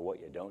remembered for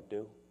what you don't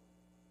do?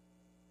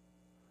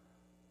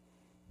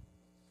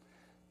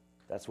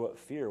 That's what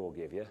fear will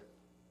give you.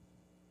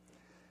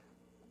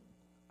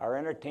 Our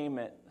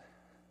entertainment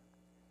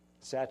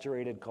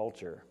saturated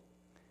culture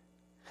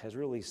has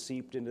really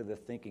seeped into the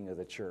thinking of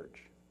the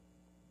church.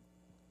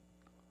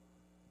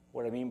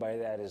 What I mean by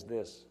that is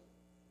this: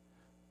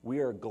 we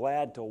are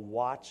glad to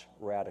watch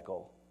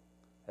radical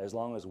as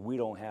long as we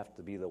don't have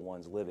to be the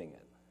ones living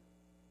it.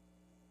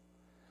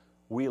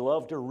 We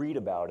love to read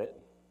about it.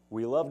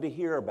 We love to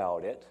hear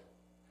about it.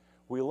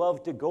 We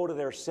love to go to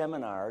their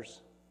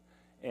seminars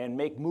and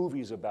make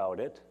movies about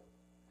it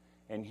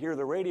and hear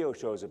the radio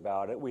shows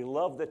about it. We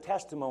love the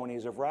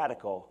testimonies of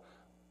radical,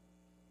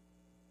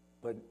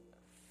 but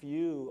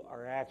few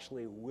are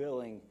actually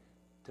willing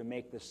to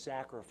make the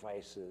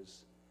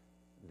sacrifices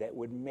that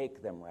would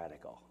make them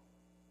radical.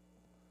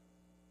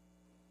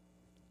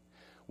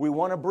 We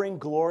want to bring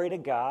glory to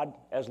God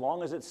as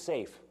long as it's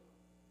safe.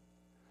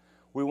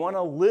 We want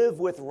to live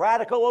with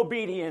radical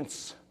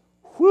obedience.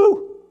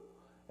 Whew!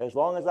 As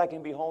long as I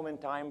can be home in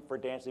time for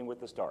Dancing with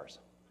the Stars.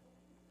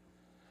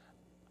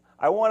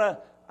 I want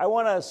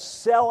to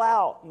sell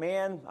out,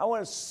 man. I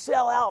want to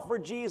sell out for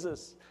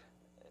Jesus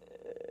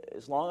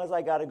as long as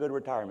I got a good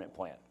retirement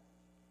plan.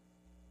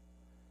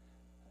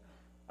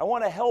 I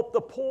want to help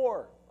the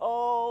poor.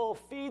 Oh,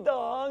 feed the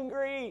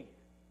hungry.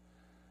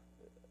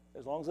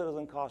 As long as it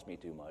doesn't cost me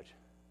too much.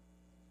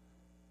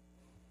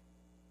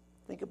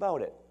 Think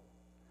about it.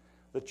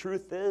 The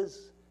truth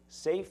is,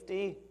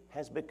 safety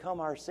has become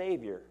our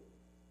Savior.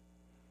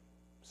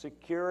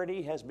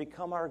 Security has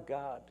become our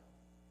God.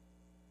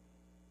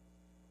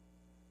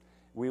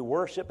 We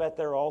worship at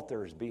their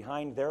altars,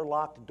 behind their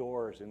locked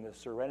doors, in the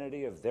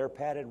serenity of their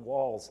padded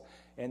walls,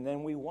 and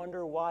then we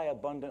wonder why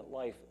abundant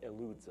life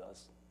eludes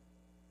us.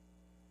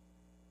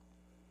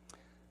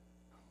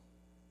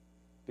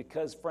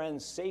 Because,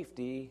 friends,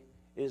 safety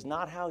is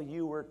not how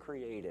you were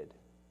created.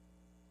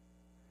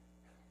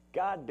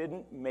 God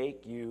didn't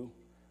make you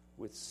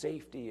with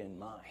safety in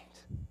mind.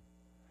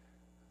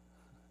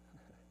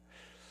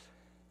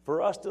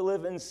 For us to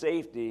live in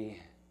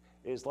safety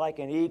is like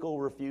an eagle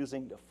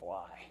refusing to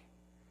fly.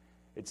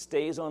 It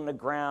stays on the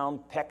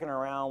ground pecking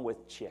around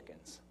with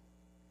chickens.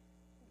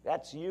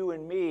 That's you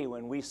and me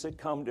when we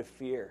succumb to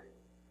fear.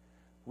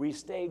 We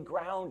stay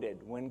grounded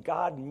when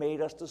God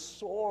made us to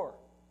soar.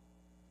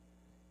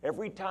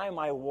 Every time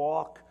I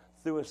walk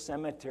through a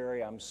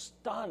cemetery, I'm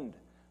stunned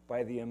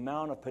by the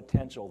amount of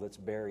potential that's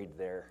buried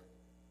there.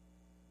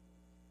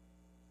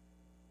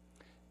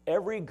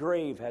 Every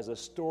grave has a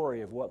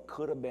story of what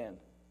could have been.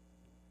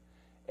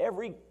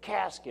 Every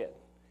casket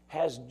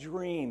has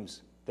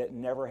dreams that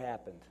never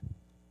happened.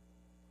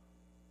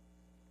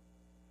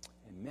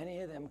 And many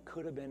of them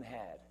could have been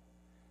had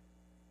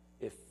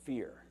if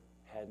fear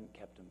hadn't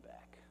kept them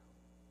back.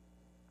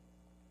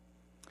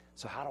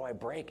 So how do I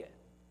break it?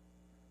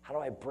 How do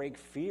I break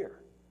fear?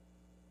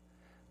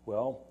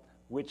 Well,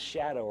 which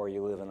shadow are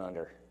you living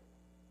under?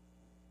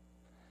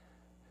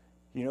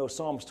 You know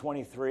Psalms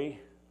 23?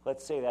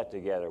 Let's say that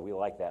together. We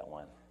like that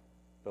one.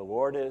 The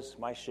Lord is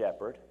my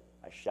shepherd.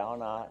 I shall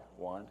not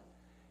want.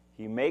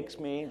 He makes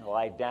me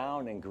lie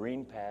down in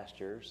green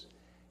pastures.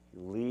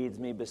 He leads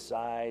me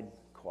beside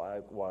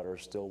quiet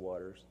waters, still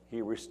waters.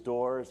 He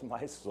restores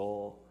my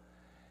soul.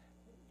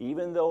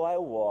 Even though I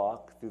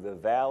walk through the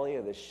valley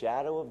of the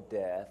shadow of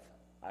death,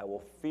 I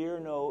will fear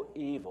no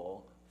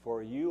evil,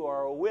 for you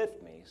are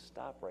with me.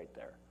 Stop right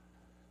there.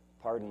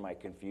 Pardon my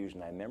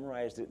confusion. I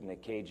memorized it in the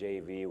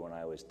KJV when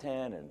I was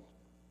 10, and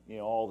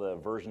all the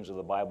versions of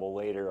the Bible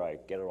later, I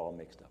get it all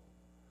mixed up.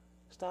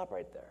 Stop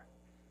right there.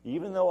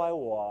 Even though I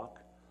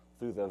walk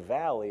through the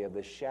valley of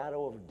the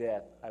shadow of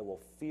death, I will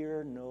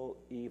fear no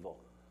evil.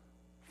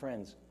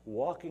 Friends,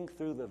 walking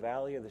through the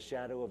valley of the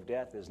shadow of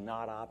death is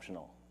not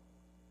optional.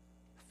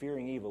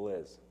 Fearing evil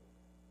is.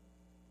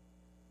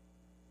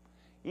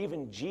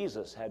 Even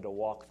Jesus had to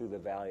walk through the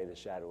valley of the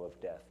shadow of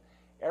death.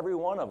 Every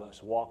one of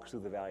us walks through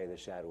the valley of the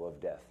shadow of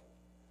death.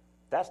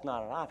 That's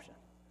not an option.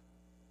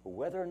 But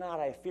whether or not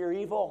I fear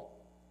evil,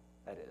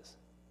 that is.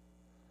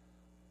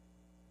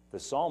 The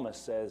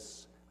psalmist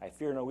says, I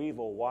fear no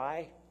evil.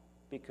 Why?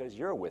 Because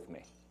you're with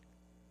me.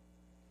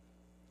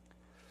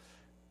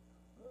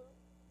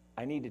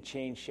 I need to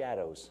change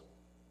shadows.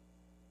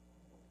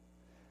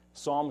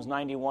 Psalms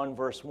 91,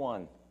 verse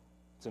 1.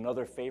 It's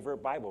another favorite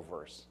Bible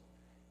verse.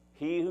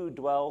 He who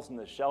dwells in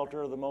the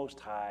shelter of the Most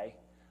High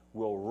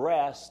will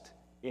rest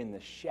in the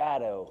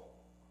shadow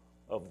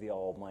of the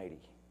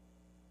Almighty.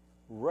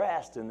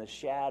 Rest in the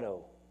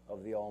shadow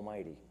of the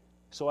Almighty.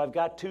 So I've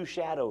got two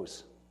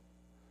shadows.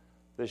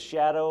 The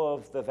shadow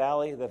of the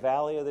valley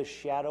of the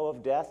shadow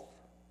of death,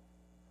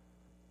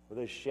 or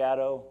the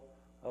shadow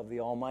of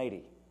the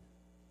Almighty?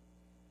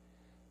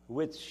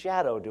 Which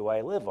shadow do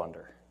I live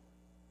under?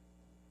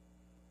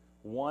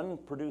 One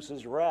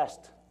produces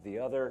rest, the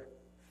other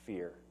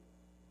fear.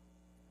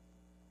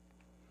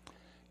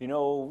 You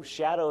know,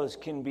 shadows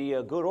can be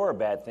a good or a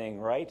bad thing,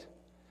 right?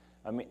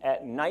 I mean,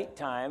 at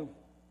nighttime,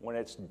 when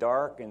it's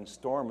dark and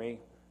stormy,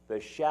 the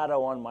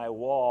shadow on my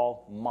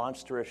wall,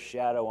 monstrous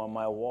shadow on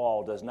my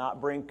wall, does not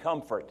bring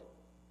comfort.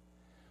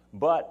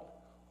 But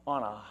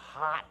on a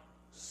hot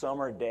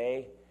summer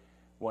day,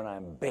 when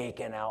I'm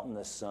baking out in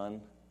the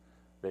sun,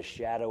 the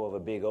shadow of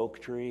a big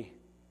oak tree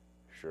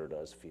sure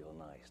does feel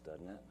nice,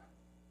 doesn't it?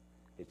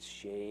 It's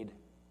shade.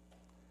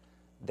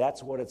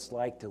 That's what it's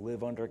like to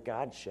live under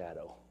God's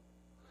shadow.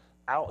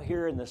 Out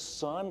here in the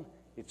sun,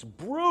 it's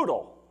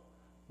brutal.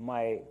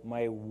 My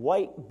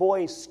white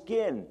boy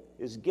skin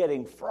is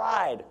getting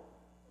fried.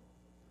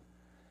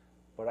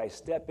 But I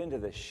step into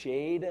the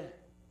shade.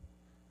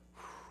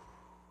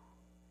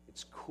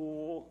 It's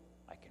cool.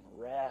 I can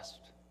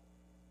rest.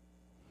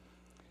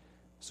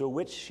 So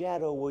which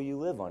shadow will you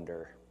live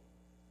under?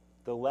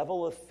 The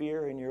level of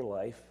fear in your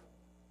life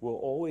will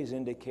always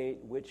indicate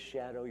which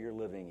shadow you're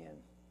living in.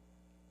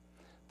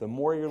 The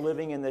more you're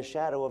living in the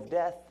shadow of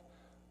death,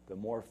 the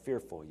more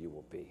fearful you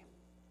will be.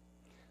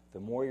 The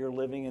more you're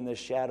living in the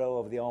shadow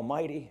of the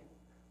Almighty,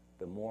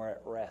 the more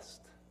at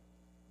rest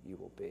you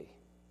will be.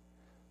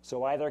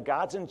 So either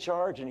God's in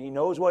charge and He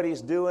knows what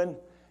He's doing,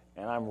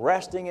 and I'm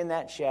resting in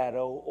that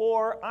shadow,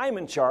 or I'm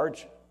in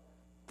charge,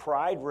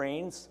 pride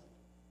reigns,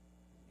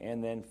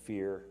 and then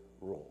fear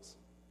rules.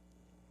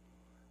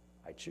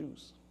 I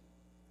choose.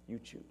 You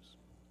choose.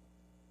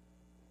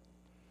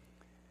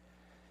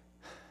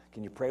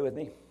 Can you pray with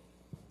me?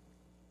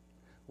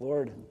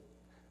 Lord,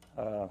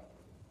 God,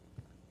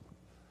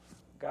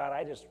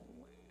 I just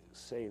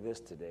say this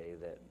today,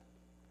 that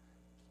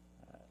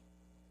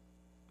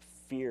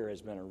fear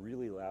has been a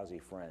really lousy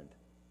friend.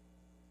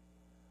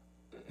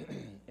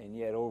 And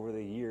yet over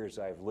the years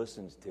I've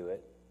listened to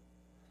it.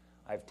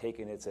 I've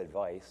taken its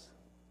advice.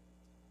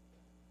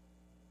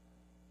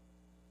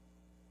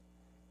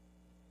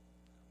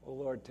 Oh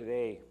Lord,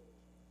 today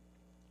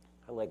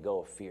I let go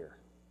of fear.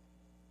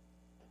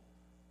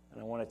 And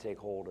I want to take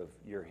hold of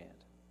your hand.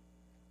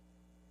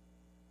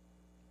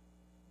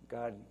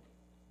 God,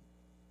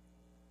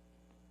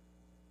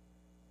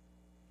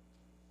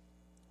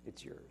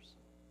 it's yours.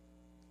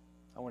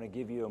 I want to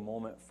give you a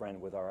moment, friend,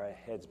 with our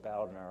heads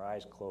bowed and our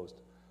eyes closed.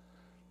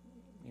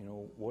 You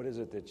know, what is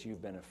it that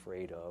you've been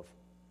afraid of?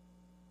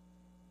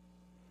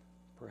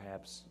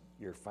 Perhaps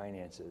your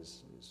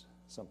finances is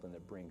something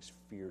that brings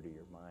fear to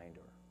your mind,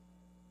 or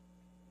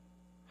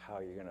how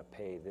you're going to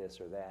pay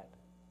this or that.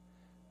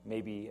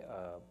 Maybe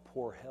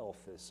poor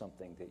health is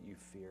something that you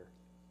fear.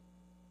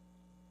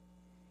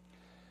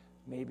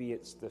 Maybe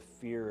it's the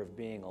fear of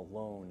being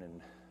alone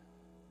and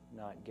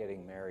not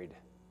getting married.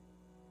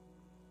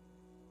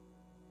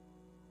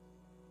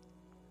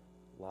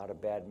 A lot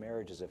of bad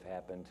marriages have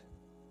happened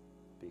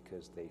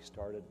because they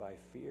started by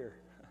fear.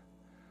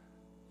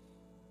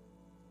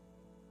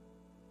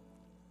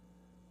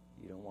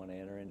 You don't want to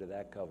enter into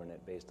that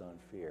covenant based on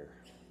fear.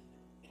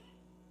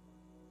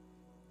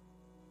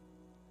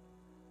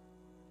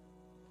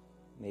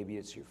 Maybe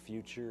it's your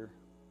future.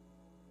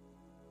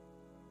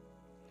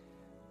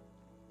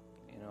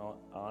 You know,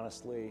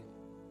 honestly,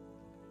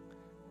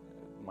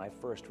 my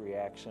first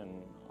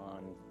reaction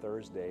on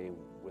Thursday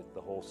with the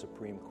whole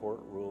Supreme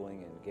Court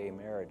ruling in gay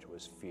marriage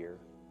was fear.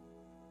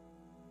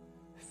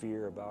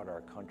 Fear about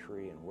our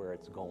country and where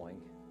it's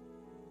going.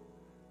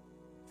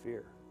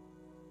 Fear.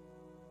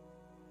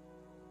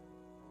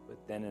 But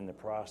then in the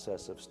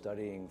process of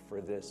studying for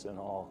this and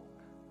all,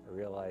 I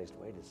realized,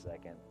 wait a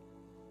second.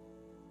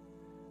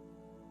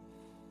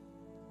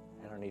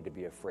 I don't need to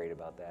be afraid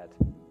about that.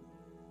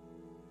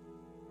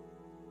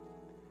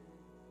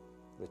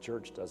 The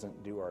church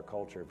doesn't do our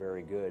culture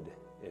very good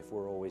if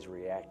we're always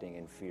reacting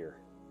in fear.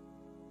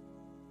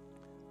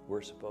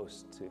 We're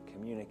supposed to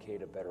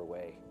communicate a better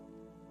way,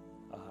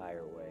 a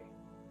higher way.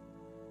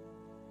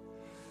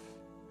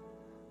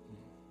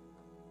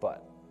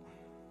 But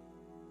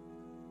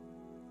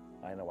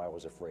I know I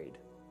was afraid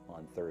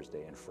on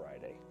Thursday and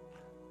Friday.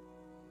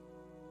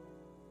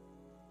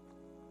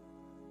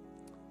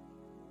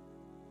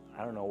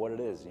 I don't know what it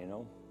is, you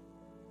know.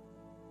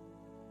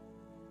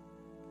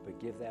 But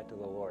give that to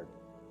the Lord.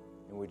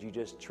 And would you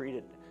just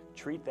treat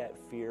that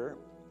fear?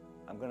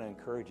 I'm going to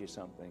encourage you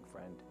something,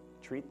 friend.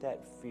 Treat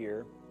that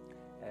fear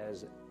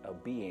as a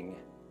being,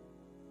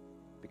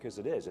 because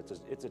it is.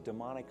 It's a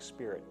demonic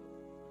spirit.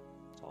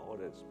 That's all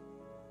it is.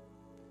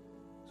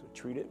 So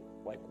treat it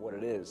like what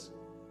it is.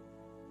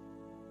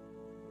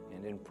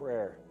 And in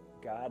prayer,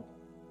 God,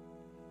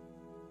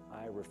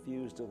 I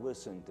refuse to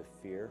listen to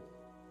fear.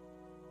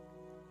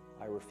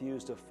 I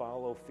refuse to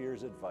follow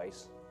fear's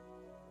advice.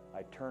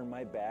 I turn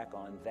my back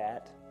on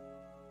that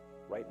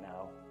right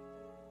now,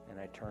 and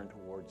I turn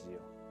towards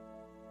you.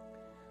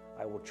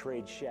 I will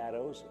trade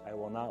shadows. I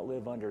will not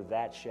live under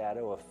that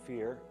shadow of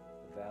fear,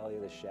 valley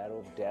of the shadow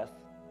of death,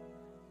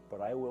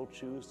 but I will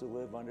choose to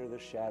live under the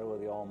shadow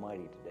of the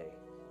Almighty today,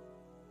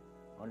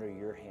 under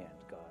your hand,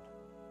 God,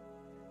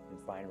 and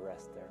find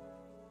rest there.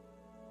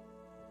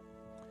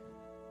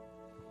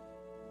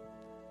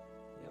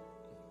 Yep.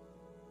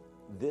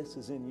 This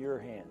is in your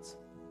hands,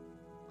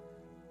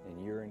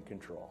 and you're in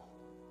control.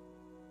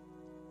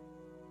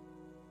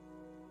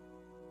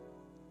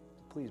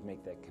 Please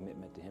make that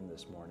commitment to him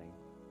this morning.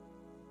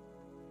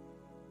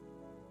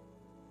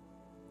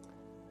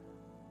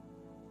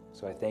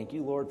 So I thank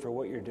you, Lord, for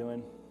what you're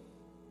doing.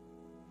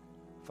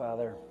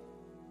 Father,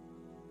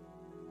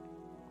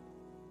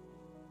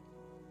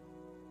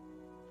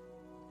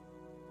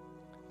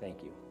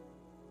 thank you.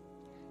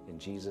 In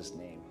Jesus'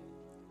 name,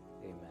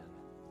 amen.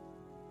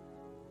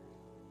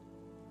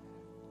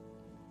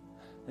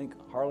 I think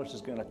Harless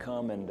is going to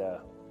come and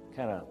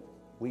kind of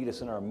lead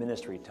us in our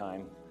ministry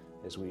time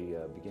as we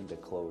begin to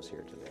close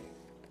here today.